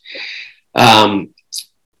nutrient.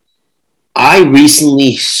 I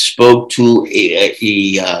recently spoke to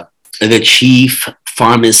the chief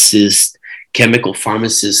pharmacist, chemical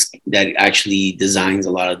pharmacist that actually designs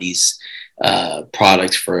a lot of these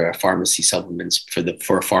products for pharmacy supplements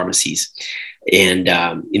for pharmacies, and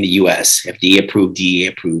in the U.S., FDA approved, DEA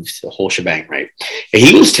approved, the whole shebang, right? And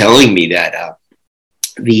he was telling me that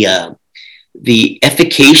the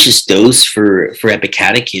efficacious dose for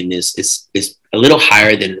Epicatechin is a little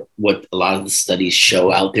higher than what a lot of the studies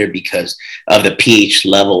show out there because of the pH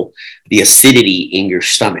level, the acidity in your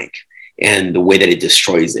stomach, and the way that it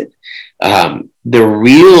destroys it. The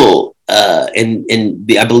real I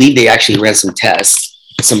believe they actually ran some tests,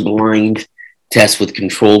 some blind tests with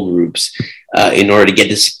control groups in order to get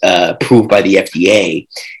this approved by the FDA.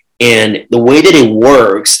 And the way that it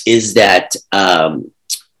works is that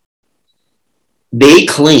they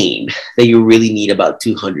claim that you really need about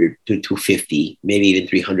 200 to 250, maybe even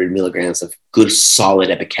 300 milligrams of good solid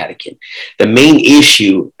Epicatechin. The main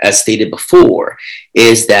issue, as stated before,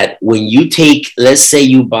 is that when you take, let's say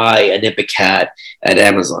you buy an Epicat at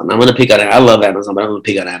Amazon. I'm going to pick on it. I love Amazon, but I'm going to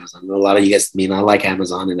pick on Amazon. A lot of you guys may not like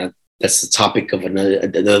Amazon, and that's the topic of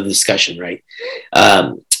another discussion, right?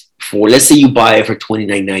 Let's say you buy it for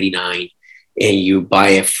 $29.99 and you buy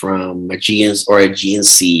it from a GNC or a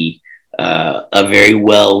GNC, a very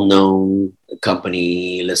well-known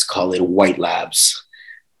company, let's call it White Labs,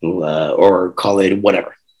 or call it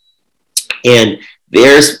whatever. And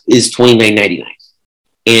theirs is $29.99.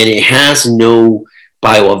 And it has no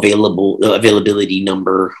bioavailability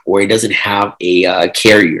number, or it doesn't have a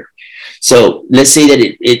carrier. So let's say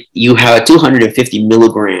that you have a 250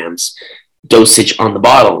 milligrams dosage on the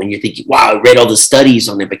bottle, and you're thinking, wow, I read all the studies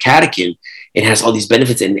on Epicatechin. It has all these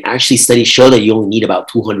benefits, and actually studies show that you only need about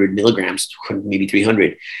 200 milligrams, maybe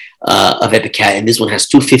 300 of Epicat, and this one has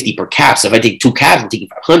 250 per cap. So if I take 2 caps, I'm taking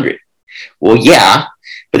 500. Well, yeah,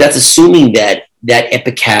 but that's assuming that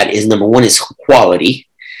Epicat is, number one, is quality,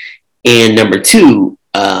 and number two,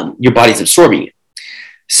 your body's absorbing it.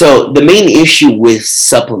 So the main issue with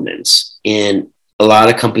supplements, and a lot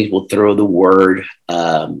of companies will throw the word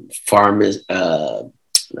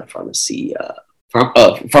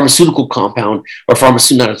pharmaceutical compound, or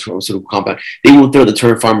not a pharmaceutical compound. They will throw the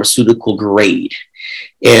term pharmaceutical grade.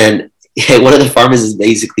 And one of the pharmacists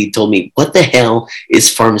basically told me, what the hell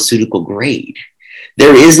is pharmaceutical grade?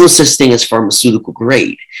 There is no such thing as pharmaceutical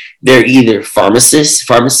grade. They're either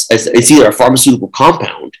it's either a pharmaceutical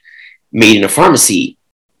compound made in a pharmacy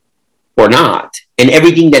or not. And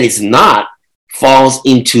everything that is not falls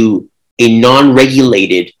into a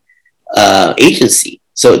non-regulated agency.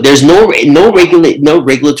 So there's no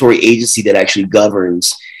regulatory agency that actually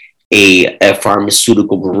governs a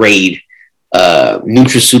pharmaceutical grade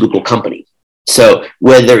nutraceutical company. So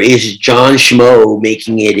whether it's John Schmo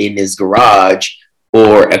making it in his garage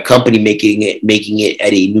or a company making it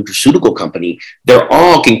at a nutraceutical company, they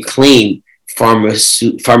all can claim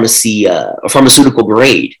pharmaceutical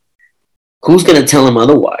grade. Who's going to tell them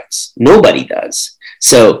otherwise? Nobody does.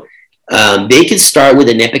 So they can start with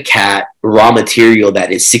an Epicat raw material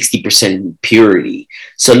that is 60% purity.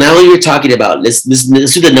 So now you're talking about, let's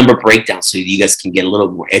do the number breakdown so you guys can get a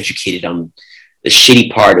little more educated on the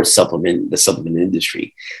shitty part of the supplement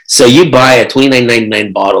industry. So you buy a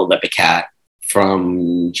 $29.99 bottle of Epicat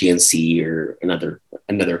from GNC or another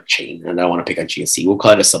chain, and I don't want to pick on GNC. We'll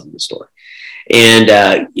call it a supplement store. And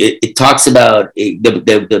it talks about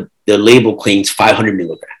the label claims 500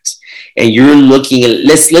 milligrams. And you're looking at,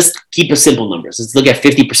 let's keep a simple numbers. Let's look at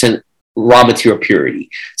 50% raw material purity.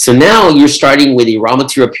 So now you're starting with a raw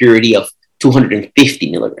material purity of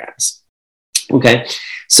 250 milligrams. Okay.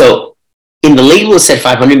 So in the label, it said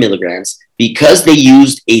 500 milligrams because they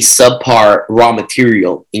used a subpar raw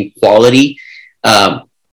material in quality.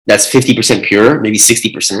 That's 50% pure, maybe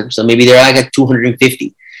 60%. So maybe they're like at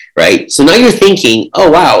 250. Right. So now you're thinking,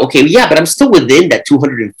 oh, wow. Okay. Yeah, but I'm still within that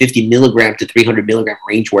 250 milligram to 300 milligram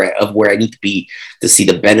range where I need to be to see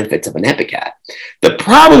the benefits of an Epicat. The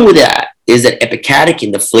problem with that is that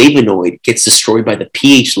Epicatechin, the flavonoid, gets destroyed by the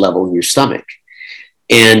pH level in your stomach.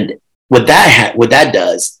 And what that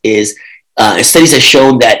does is studies have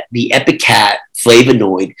shown that the Epicat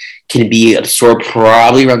flavonoid can be absorbed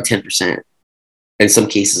probably around 10%. In some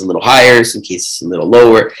cases a little higher, some cases a little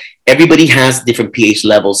lower. Everybody has different pH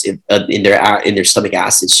levels in their stomach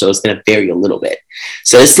acids, so it's going to vary a little bit.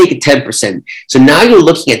 So let's take it 10%. So now you're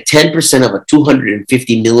looking at 10% of a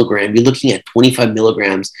 250 milligram. You're looking at 25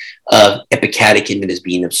 milligrams of Epicatechin that is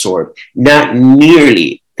being absorbed. Not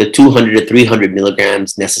nearly the 200 to 300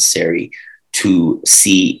 milligrams necessary to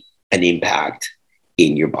see an impact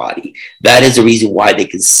in your body. That is the reason why they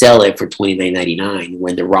can sell it for $29.99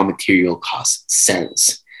 when the raw material costs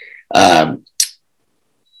cents.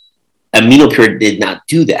 AminoPure did not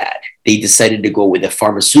do that. They decided to go with a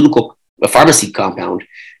pharmacy compound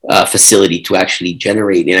facility to actually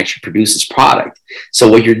generate and actually produce this product. So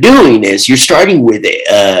what you're doing is you're starting with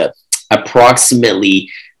approximately,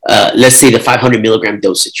 let's say the 500 milligram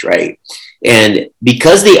dosage, right? And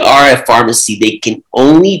because they are a pharmacy, they can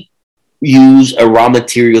only use a raw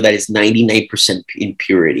material that is 99% in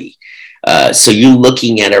purity. So you're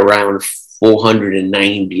looking at around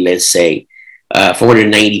 490, let's say,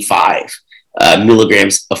 495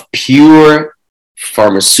 milligrams of pure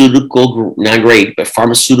pharmaceutical, not great, but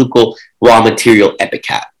pharmaceutical raw material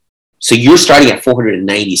Epicat. So you're starting at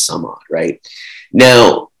 490 some odd, right?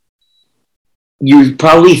 Now, you're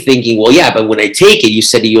probably thinking, well, yeah, but when I take it, you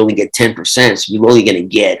said you only get 10%, so you're only going to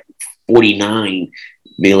get 49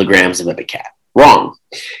 milligrams of Epicat. Wrong.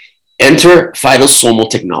 Enter phytosomal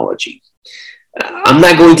technology. I'm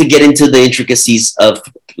not going to get into the intricacies of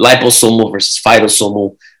liposomal versus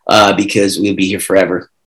phytosomal because we'll be here forever.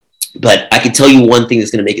 But I can tell you one thing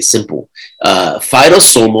that's going to make it simple.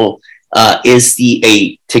 Phytosomal is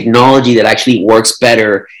a technology that actually works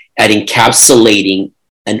better at encapsulating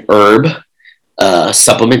an herb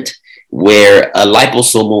supplement, where a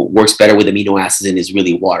liposomal works better with amino acids and is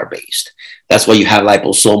really water-based. That's why you have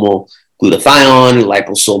liposomal glutathione,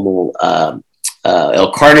 liposomal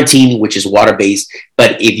L-carnitine, which is water-based.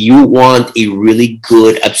 But if you want a really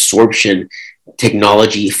good absorption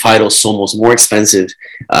technology, phytosomal is more expensive,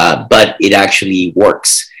 but it actually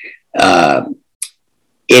works. And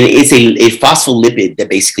it's a phospholipid that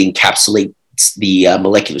basically encapsulates the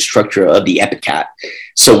molecular structure of the Epicat.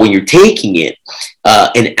 So when you're taking it,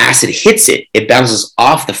 an acid hits it, it bounces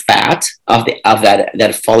off the fat of the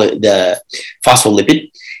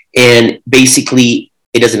phospholipid, and basically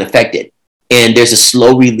it doesn't affect it. And there's a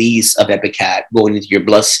slow release of Epicat going into your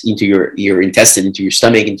blood, into your intestine, into your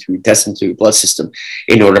stomach, into your intestine, into your blood system,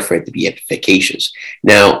 in order for it to be efficacious.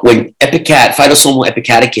 Now, when phytosomal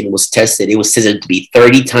Epicatechin was tested, it was tested to be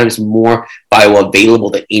 30 times more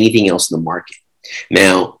bioavailable than anything else in the market.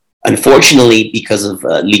 Now, unfortunately, because of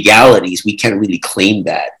legalities, we can't really claim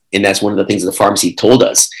that and that's one of the things the pharmacy told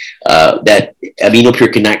us, that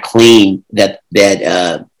AminoPure cannot claim that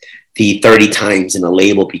the 30 times in a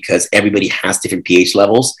label, because everybody has different pH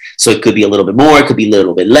levels. So it could be a little bit more, it could be a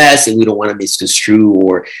little bit less, and we don't want to misconstrue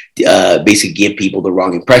or basically give people the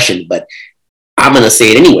wrong impression. But I'm going to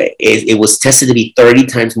say it anyway. It was tested to be 30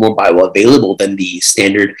 times more bioavailable than the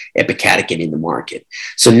standard Epicatechin in the market.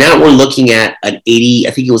 So now we're looking at an 80,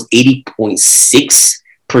 I think it was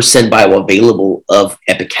 80.6% bioavailable of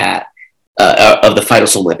Epicat, of the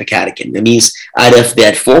phytosomal Epicatechin. That means out of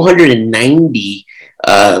that 490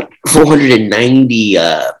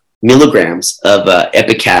 milligrams of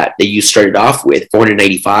Epicat that you started off with,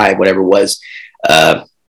 495, whatever it was,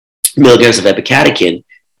 milligrams of Epicatechin,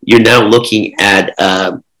 you're now looking at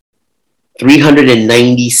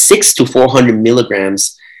 396 to 400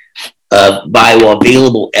 milligrams of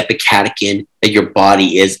bioavailable Epicatechin that your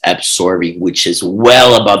body is absorbing, which is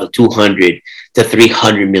well above the 200 to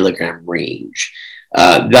 300 milligram range.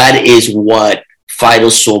 That is what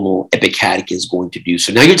phytosomal Epicatechin is going to do.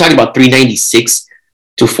 So now you're talking about 396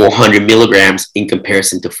 to 400 milligrams in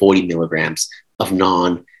comparison to 40 milligrams of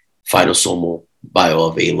non-phytosomal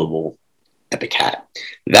bioavailable Epicat.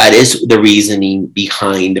 That is the reasoning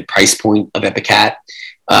behind the price point of Epicat.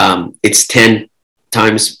 It's 10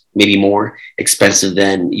 times, maybe more, expensive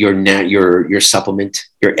than your supplement,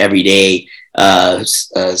 your everyday,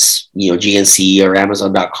 GNC or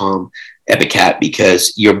Amazon.com Epicat,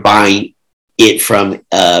 because you're buying it from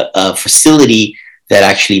a facility that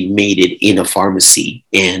actually made it in a pharmacy,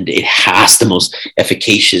 and it has the most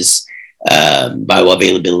efficacious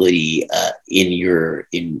bioavailability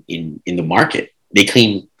in the market. They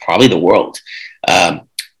claim probably the world,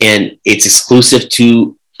 and it's exclusive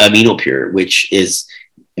to AminoPure, which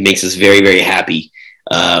makes us very, very happy.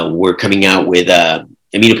 We're coming out with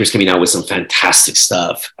AminoPure is coming out with some fantastic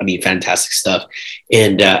stuff. Fantastic stuff.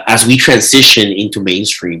 And as we transition into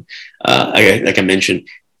mainstream, like I mentioned,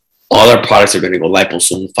 all our products are going to go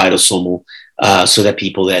liposomal, phytosomal, so that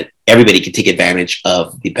everybody can take advantage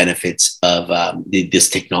of the benefits of this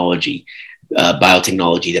technology,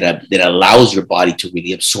 biotechnology that allows your body to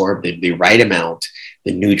really absorb the right amount,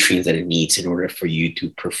 the nutrients that it needs in order for you to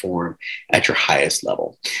perform at your highest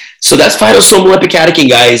level. So that's phytosomal Epicatechin,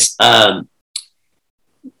 guys.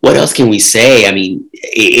 What else can we say?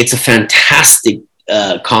 It's a fantastic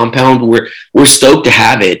compound. We're stoked to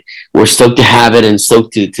have it. We're stoked to have it, and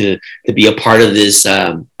stoked to be a part of this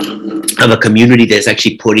of a community that's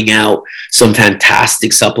actually putting out some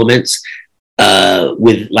fantastic supplements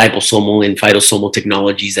with liposomal and phytosomal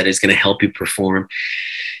technologies that is going to help you perform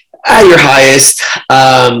at your highest.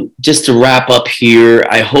 Just to wrap up here,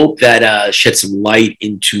 I hope that shed some light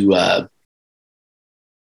into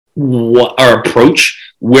what our approach,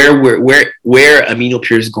 where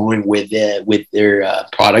AminoPure is going with their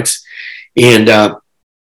products, and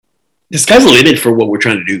the sky's the limit for what we're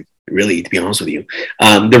trying to do. Really, to be honest with you,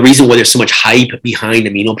 the reason why there's so much hype behind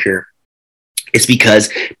AminoPure is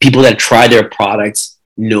because people that try their products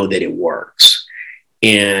know that it works.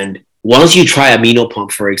 And once you try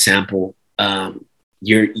AminoPump, for example, and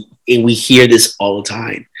we hear this all the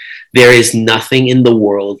time, there is nothing in the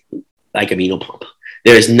world like AminoPump.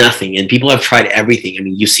 There is nothing, and people have tried everything.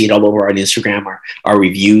 You see it all over on Instagram, our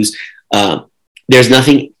reviews. There's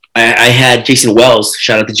nothing. I had Jason Wells,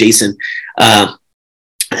 shout out to Jason,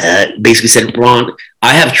 basically said, Ron,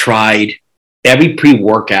 I have tried every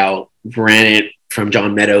pre-workout, granted from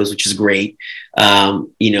John Meadows, which is great,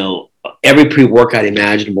 every pre-workout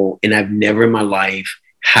imaginable, and I've never in my life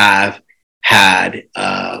have had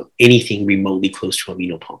anything remotely close to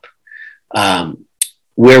AminoPump.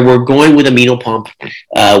 Where we're going with AminoPump,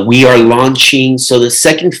 we are launching. So the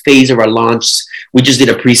second phase of our launch, we just did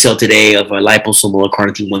a pre-sale today of a liposomal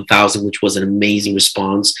carnitine 1000, which was an amazing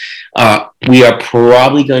response. We are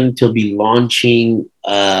probably going to be launching.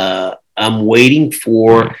 I'm waiting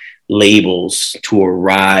for labels to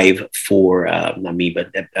arrive for not me,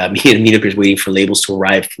 but AminoPure is waiting for labels to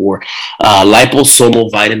arrive for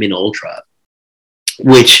liposomal vitamin ultra,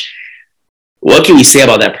 which, what can we say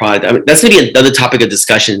about that product? That's going to be another topic of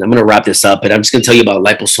discussion. I'm going to wrap this up, but I'm just going to tell you about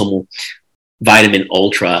liposomal vitamin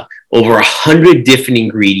ultra. Over 100 different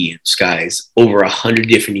ingredients, guys. Over 100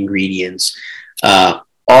 different ingredients,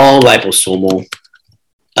 all liposomal.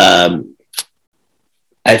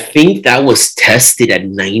 I think that was tested at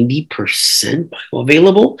 90%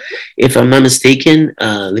 bioavailable, if I'm not mistaken.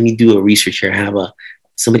 Let me do a research here.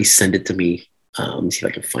 Somebody send it to me. Let me see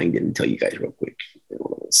if I can find it and tell you guys real quick.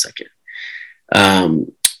 Hold on 1 second.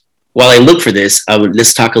 While I look for this,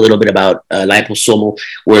 let's talk a little bit about liposomal.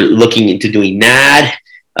 We're looking into doing NAD,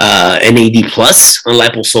 NAD plus on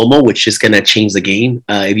liposomal, which is going to change the game.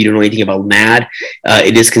 If you don't know anything about NAD,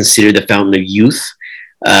 it is considered the fountain of youth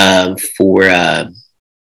for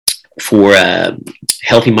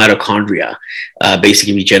healthy mitochondria.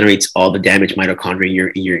 Basically regenerates all the damaged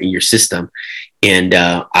mitochondria in your system, and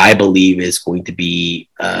I believe is going to be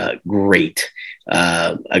great,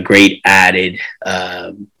 a great added.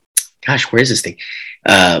 Where's this thing?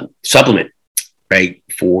 Supplement, right,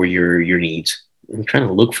 for your needs. I'm trying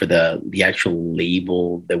to look for the actual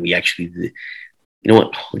label that we actually. You know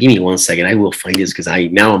what? Give me 1 second. I will find this because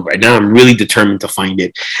I'm really determined to find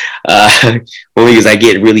it. Only because I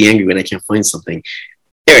get really angry when I can't find something.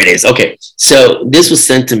 There it is. Okay, so this was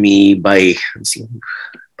sent to me by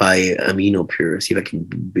AminoPure. See if I can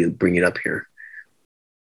bring it up here.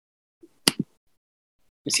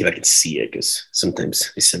 Let's see if I can see it, because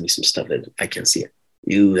sometimes they send me some stuff that I can't see it.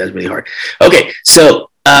 Ew, that's really hard. Okay,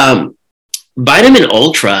 so Vitamin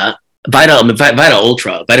Ultra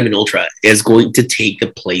is going to take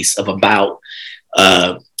the place of about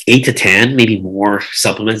 8 to 10, maybe more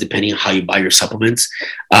supplements, depending on how you buy your supplements.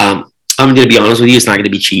 I'm going to be honest with you, it's not going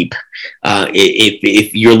to be cheap.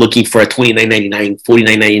 If you're looking for a $29.99,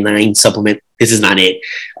 $49.99 supplement, this is not it.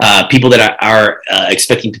 People that are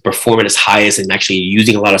expecting to perform at its highest and actually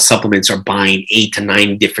using a lot of supplements are buying 8 to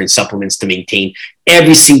 9 different supplements to maintain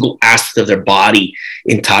every single aspect of their body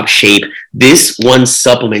in top shape. This one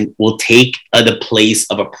supplement will take the place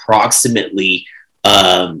of approximately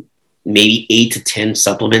maybe 8 to 10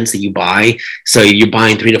 supplements that you buy. So if you're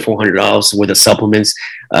buying $300 to $400 worth of supplements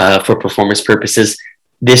for performance purposes,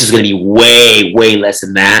 this is going to be way, way less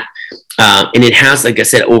than that. And it has, like I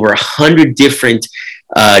said, over 100 different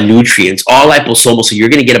nutrients, all liposomal. So you're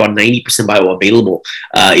going to get about 90% bioavailable,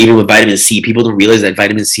 even with vitamin C. People don't realize that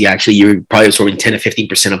vitamin C, actually, you're probably absorbing 10 to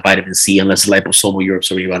 15% of vitamin C. Unless it's liposomal, you're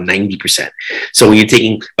absorbing about 90%. So when you're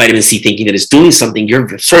taking vitamin C thinking that it's doing something, you're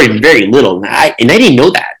absorbing very little. And I didn't know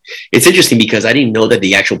that. It's interesting because I didn't know that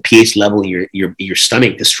the actual pH level in your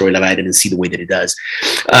stomach destroyed the vitamin C the way that it does.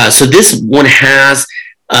 So this one has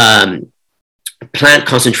plant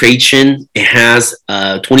concentration. It has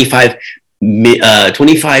 25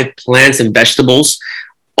 plants and vegetables,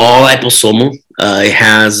 all liposomal. It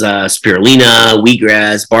has spirulina,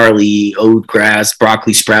 wheatgrass, barley, oatgrass,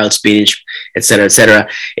 broccoli, sprouts, spinach, etc., etc.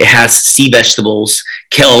 It has sea vegetables,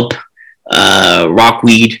 kelp,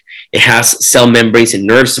 rockweed. It has cell membranes and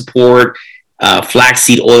nerve support,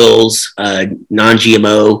 flaxseed oils,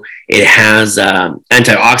 non-GMO. It has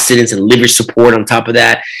antioxidants and liver support on top of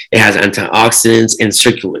that. It has antioxidants and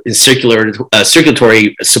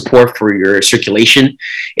circulatory support for your circulation.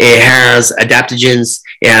 It has adaptogens.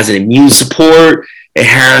 It has an immune support. It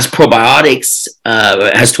has probiotics.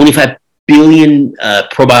 It has 25 billion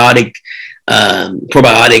probiotics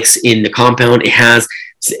in the compound. It has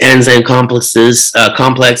enzyme complex.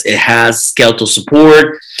 It has skeletal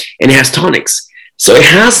support, and it has tonics. So it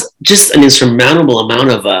has just an insurmountable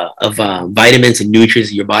amount of vitamins and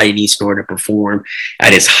nutrients your body needs in order to perform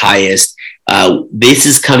at its highest. This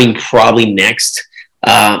is coming probably next,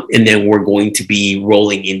 and then we're going to be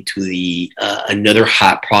rolling into the another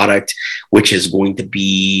hot product, which is going to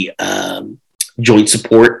be joint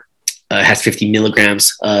support. It has 50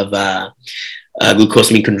 milligrams of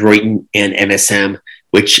glucosamine, chondroitin, and MSM,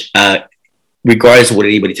 which regardless of what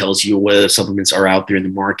anybody tells you, whether supplements are out there in the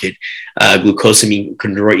market, glucosamine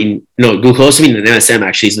and MSM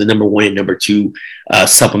actually is the number 1 and number 2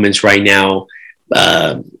 supplements right now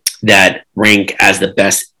that rank as the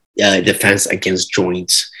best defense against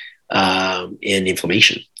joints and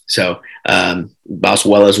inflammation. So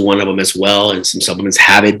Boswellia is one of them as well, and some supplements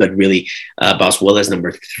have it, but really Boswellia is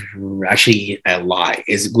number 3. Actually, I lie.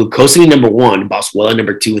 Is glucosamine number 1, Boswellia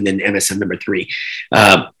number 2, and then MSM number 3.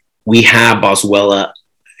 We have Boswellia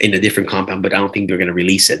in a different compound, but I don't think they're going to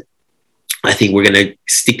release it. I think we're going to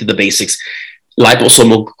stick to the basics.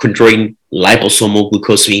 Liposomal chondroitin, liposomal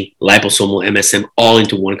glucosamine, liposomal MSM, all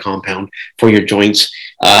into one compound for your joints.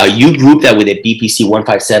 You group that with a BPC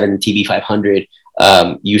 157 and TB500.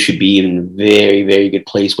 You should be in a very, very good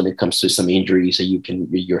place when it comes to some injuries that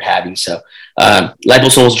you're having. So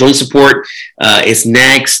liposomal joint support is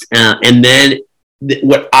next, and then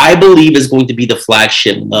what I believe is going to be the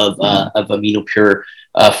flagship of AminoPure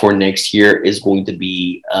for next year is going to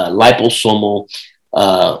be liposomal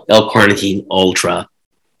L-carnitine Ultra,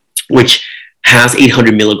 which has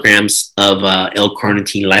 800 milligrams of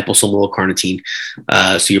L-carnitine, liposomal L-carnitine.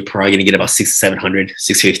 So you're probably going to get about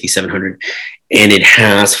 650, 700. And it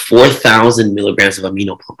has 4,000 milligrams of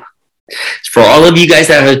amino pump. For all of you guys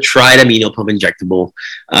that have tried amino pump injectable,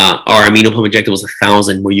 our amino pump injectable is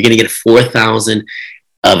 1,000, where you're going to get 4,000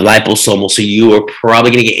 of liposomal. So you are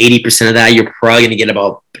probably going to get 80% of that. You're probably going to get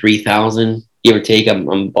about 3,000, give or take.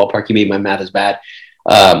 I'm ballparking. Maybe my math is bad.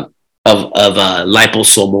 Of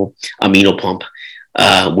liposomal amino pump,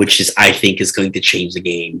 which is, I think, is going to change the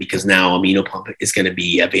game, because now amino pump is going to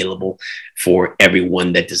be available for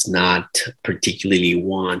everyone that does not particularly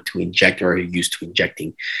want to inject or are used to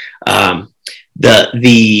injecting.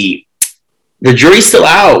 The jury's still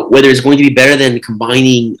out whether it's going to be better than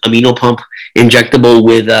combining amino pump injectable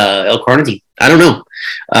with L-carnitine. I don't know.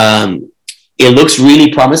 It looks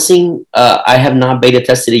really promising. I have not beta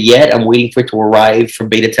tested it yet. I'm waiting for it to arrive for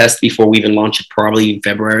beta test before we even launch it, probably in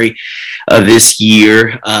February of this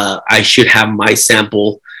year. I should have my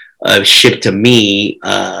sample shipped to me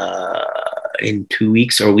in 2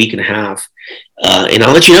 weeks or a week and a half. And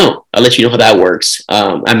I'll let you know. I'll let you know how that works.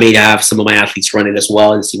 I may have some of my athletes run it as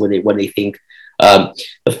well and see what they think.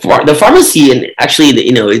 The pharmacy, and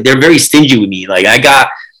actually, they're very stingy with me. Like, I got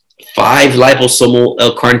 5 liposomal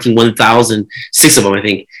L-carnitine 1000, 6 of them, I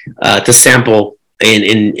think, to sample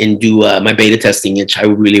and do my beta testing, which I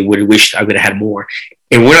really would wish I would have had more.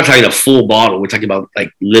 And we're not talking a full bottle. We're talking about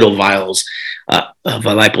like little vials of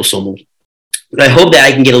a liposomal. But I hope that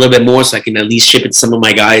I can get a little bit more so I can at least ship it to some of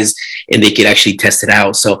my guys and they could actually test it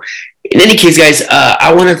out. So in any case, guys,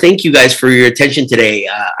 I want to thank you guys for your attention today.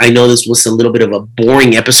 I know this was a little bit of a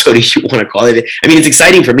boring episode, if you want to call it. I mean, it's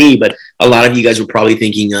exciting for me, but a lot of you guys were probably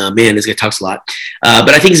thinking, man, this guy talks a lot. But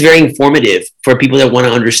I think it's very informative for people that want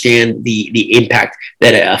to understand the impact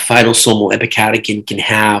that a phytosomal epicatechin can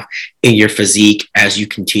have in your physique as you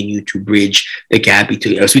continue to bridge the gap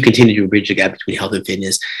between, as we continue to bridge the gap between health and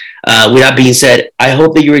fitness. With that being said, I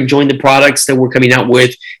hope that you're enjoying the products that we're coming out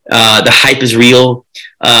with. The hype is real.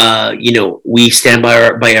 We stand by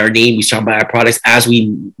our name. We stand by our products. As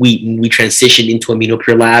we transition into Amino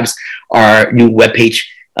Pure Labs, our new webpage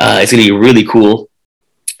is going to be really cool.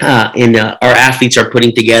 And our athletes are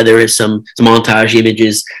putting together some montage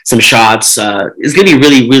images, some shots. It's going to be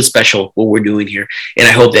really, really special what we're doing here. And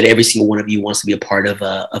I hope that every single one of you wants to be a part of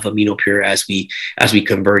Amino Pure as we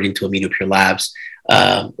convert into Amino Pure Labs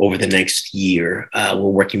over the next year. We're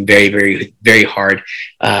working very, very, very hard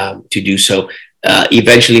to do so.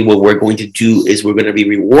 Eventually, what we're going to do is we're going to be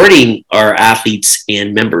rewarding our athletes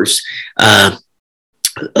and members of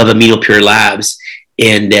Amino Pure Labs.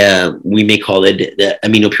 And we may call it the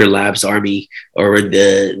Amino Pure Labs Army, or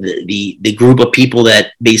the group of people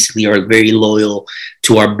that basically are very loyal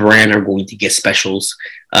to our brand are going to get specials,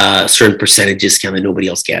 certain percentage discount that nobody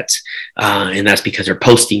else gets. And that's because they're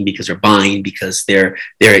posting, because they're buying, because they're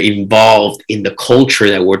involved in the culture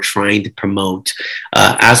that we're trying to promote.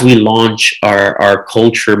 As we launch our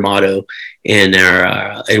culture motto and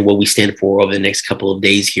and what we stand for over the next couple of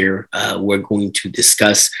days here, we're going to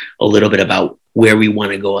discuss a little bit about where we want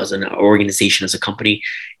to go as an organization, as a company.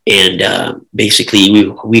 And basically,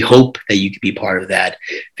 we hope that you could be part of that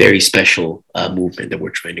very special movement that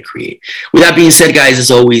we're trying to create. With that being said, guys, as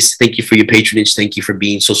always, thank you for your patronage. Thank you for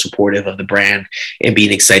being so supportive of the brand and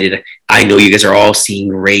being excited. I know you guys are all seeing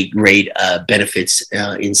great benefits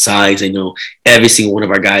in size. I know every single one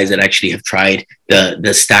of our guys that actually have tried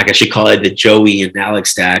the stack, I should call it the Joey and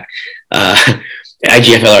Alex stack,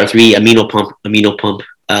 IGF-LR3, amino pump,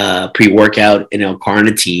 pre-workout, and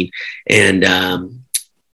L-carnitine. And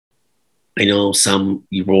I know some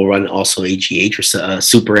you will run also AGH or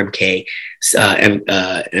Super MK,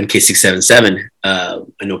 MK677. I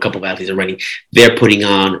know a couple of athletes are running. They're putting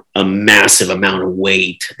on a massive amount of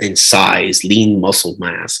weight and size, lean muscle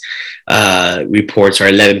mass. Reports are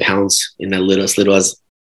 11 pounds in as little as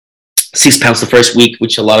 6 pounds the first week,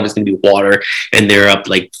 which a lot of it's going to be water, and they're up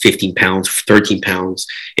like 15 pounds, 13 pounds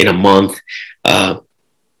in a month.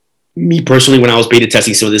 Me personally, when I was beta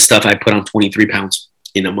testing some of this stuff, I put on 23 pounds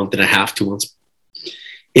in a month and a half, 2 months.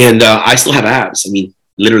 And I still have abs. I mean,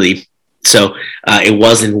 literally. So it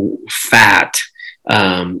wasn't fat.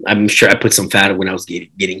 I'm sure I put some fat when I was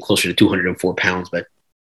getting closer to 204 pounds, but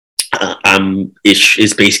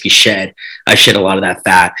it's basically shed. I shed a lot of that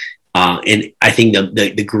fat. And I think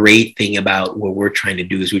the great thing about what we're trying to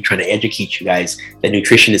do is we're trying to educate you guys that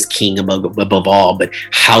nutrition is king above all, but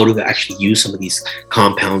how to actually use some of these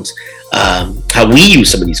compounds, how we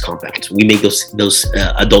use some of these compounds. We make those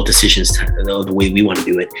adult decisions the way we want to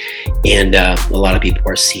do it. And a lot of people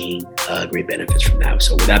are seeing great benefits from that.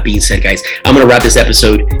 So with that being said, guys, I'm going to wrap this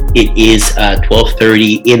episode. It is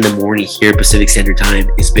 12:30 in the morning here, Pacific Standard Time.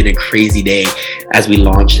 It's been a crazy day as we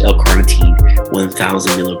launched L-carnitine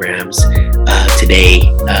 1,000 milligrams today.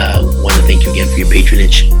 Want to thank you again for your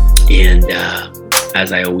patronage. And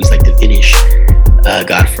as I always like to finish,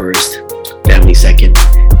 God first, family second.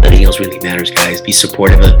 Nothing else really matters, guys. Be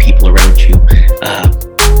supportive of the people around you.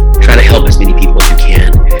 help as many people as you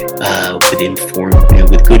can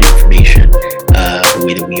with good information, the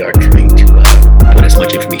way that we are trying to put as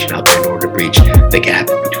much information out there in order to bridge the gap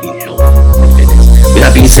between health and fitness. With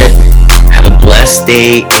that being said, have a blessed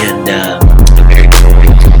day, and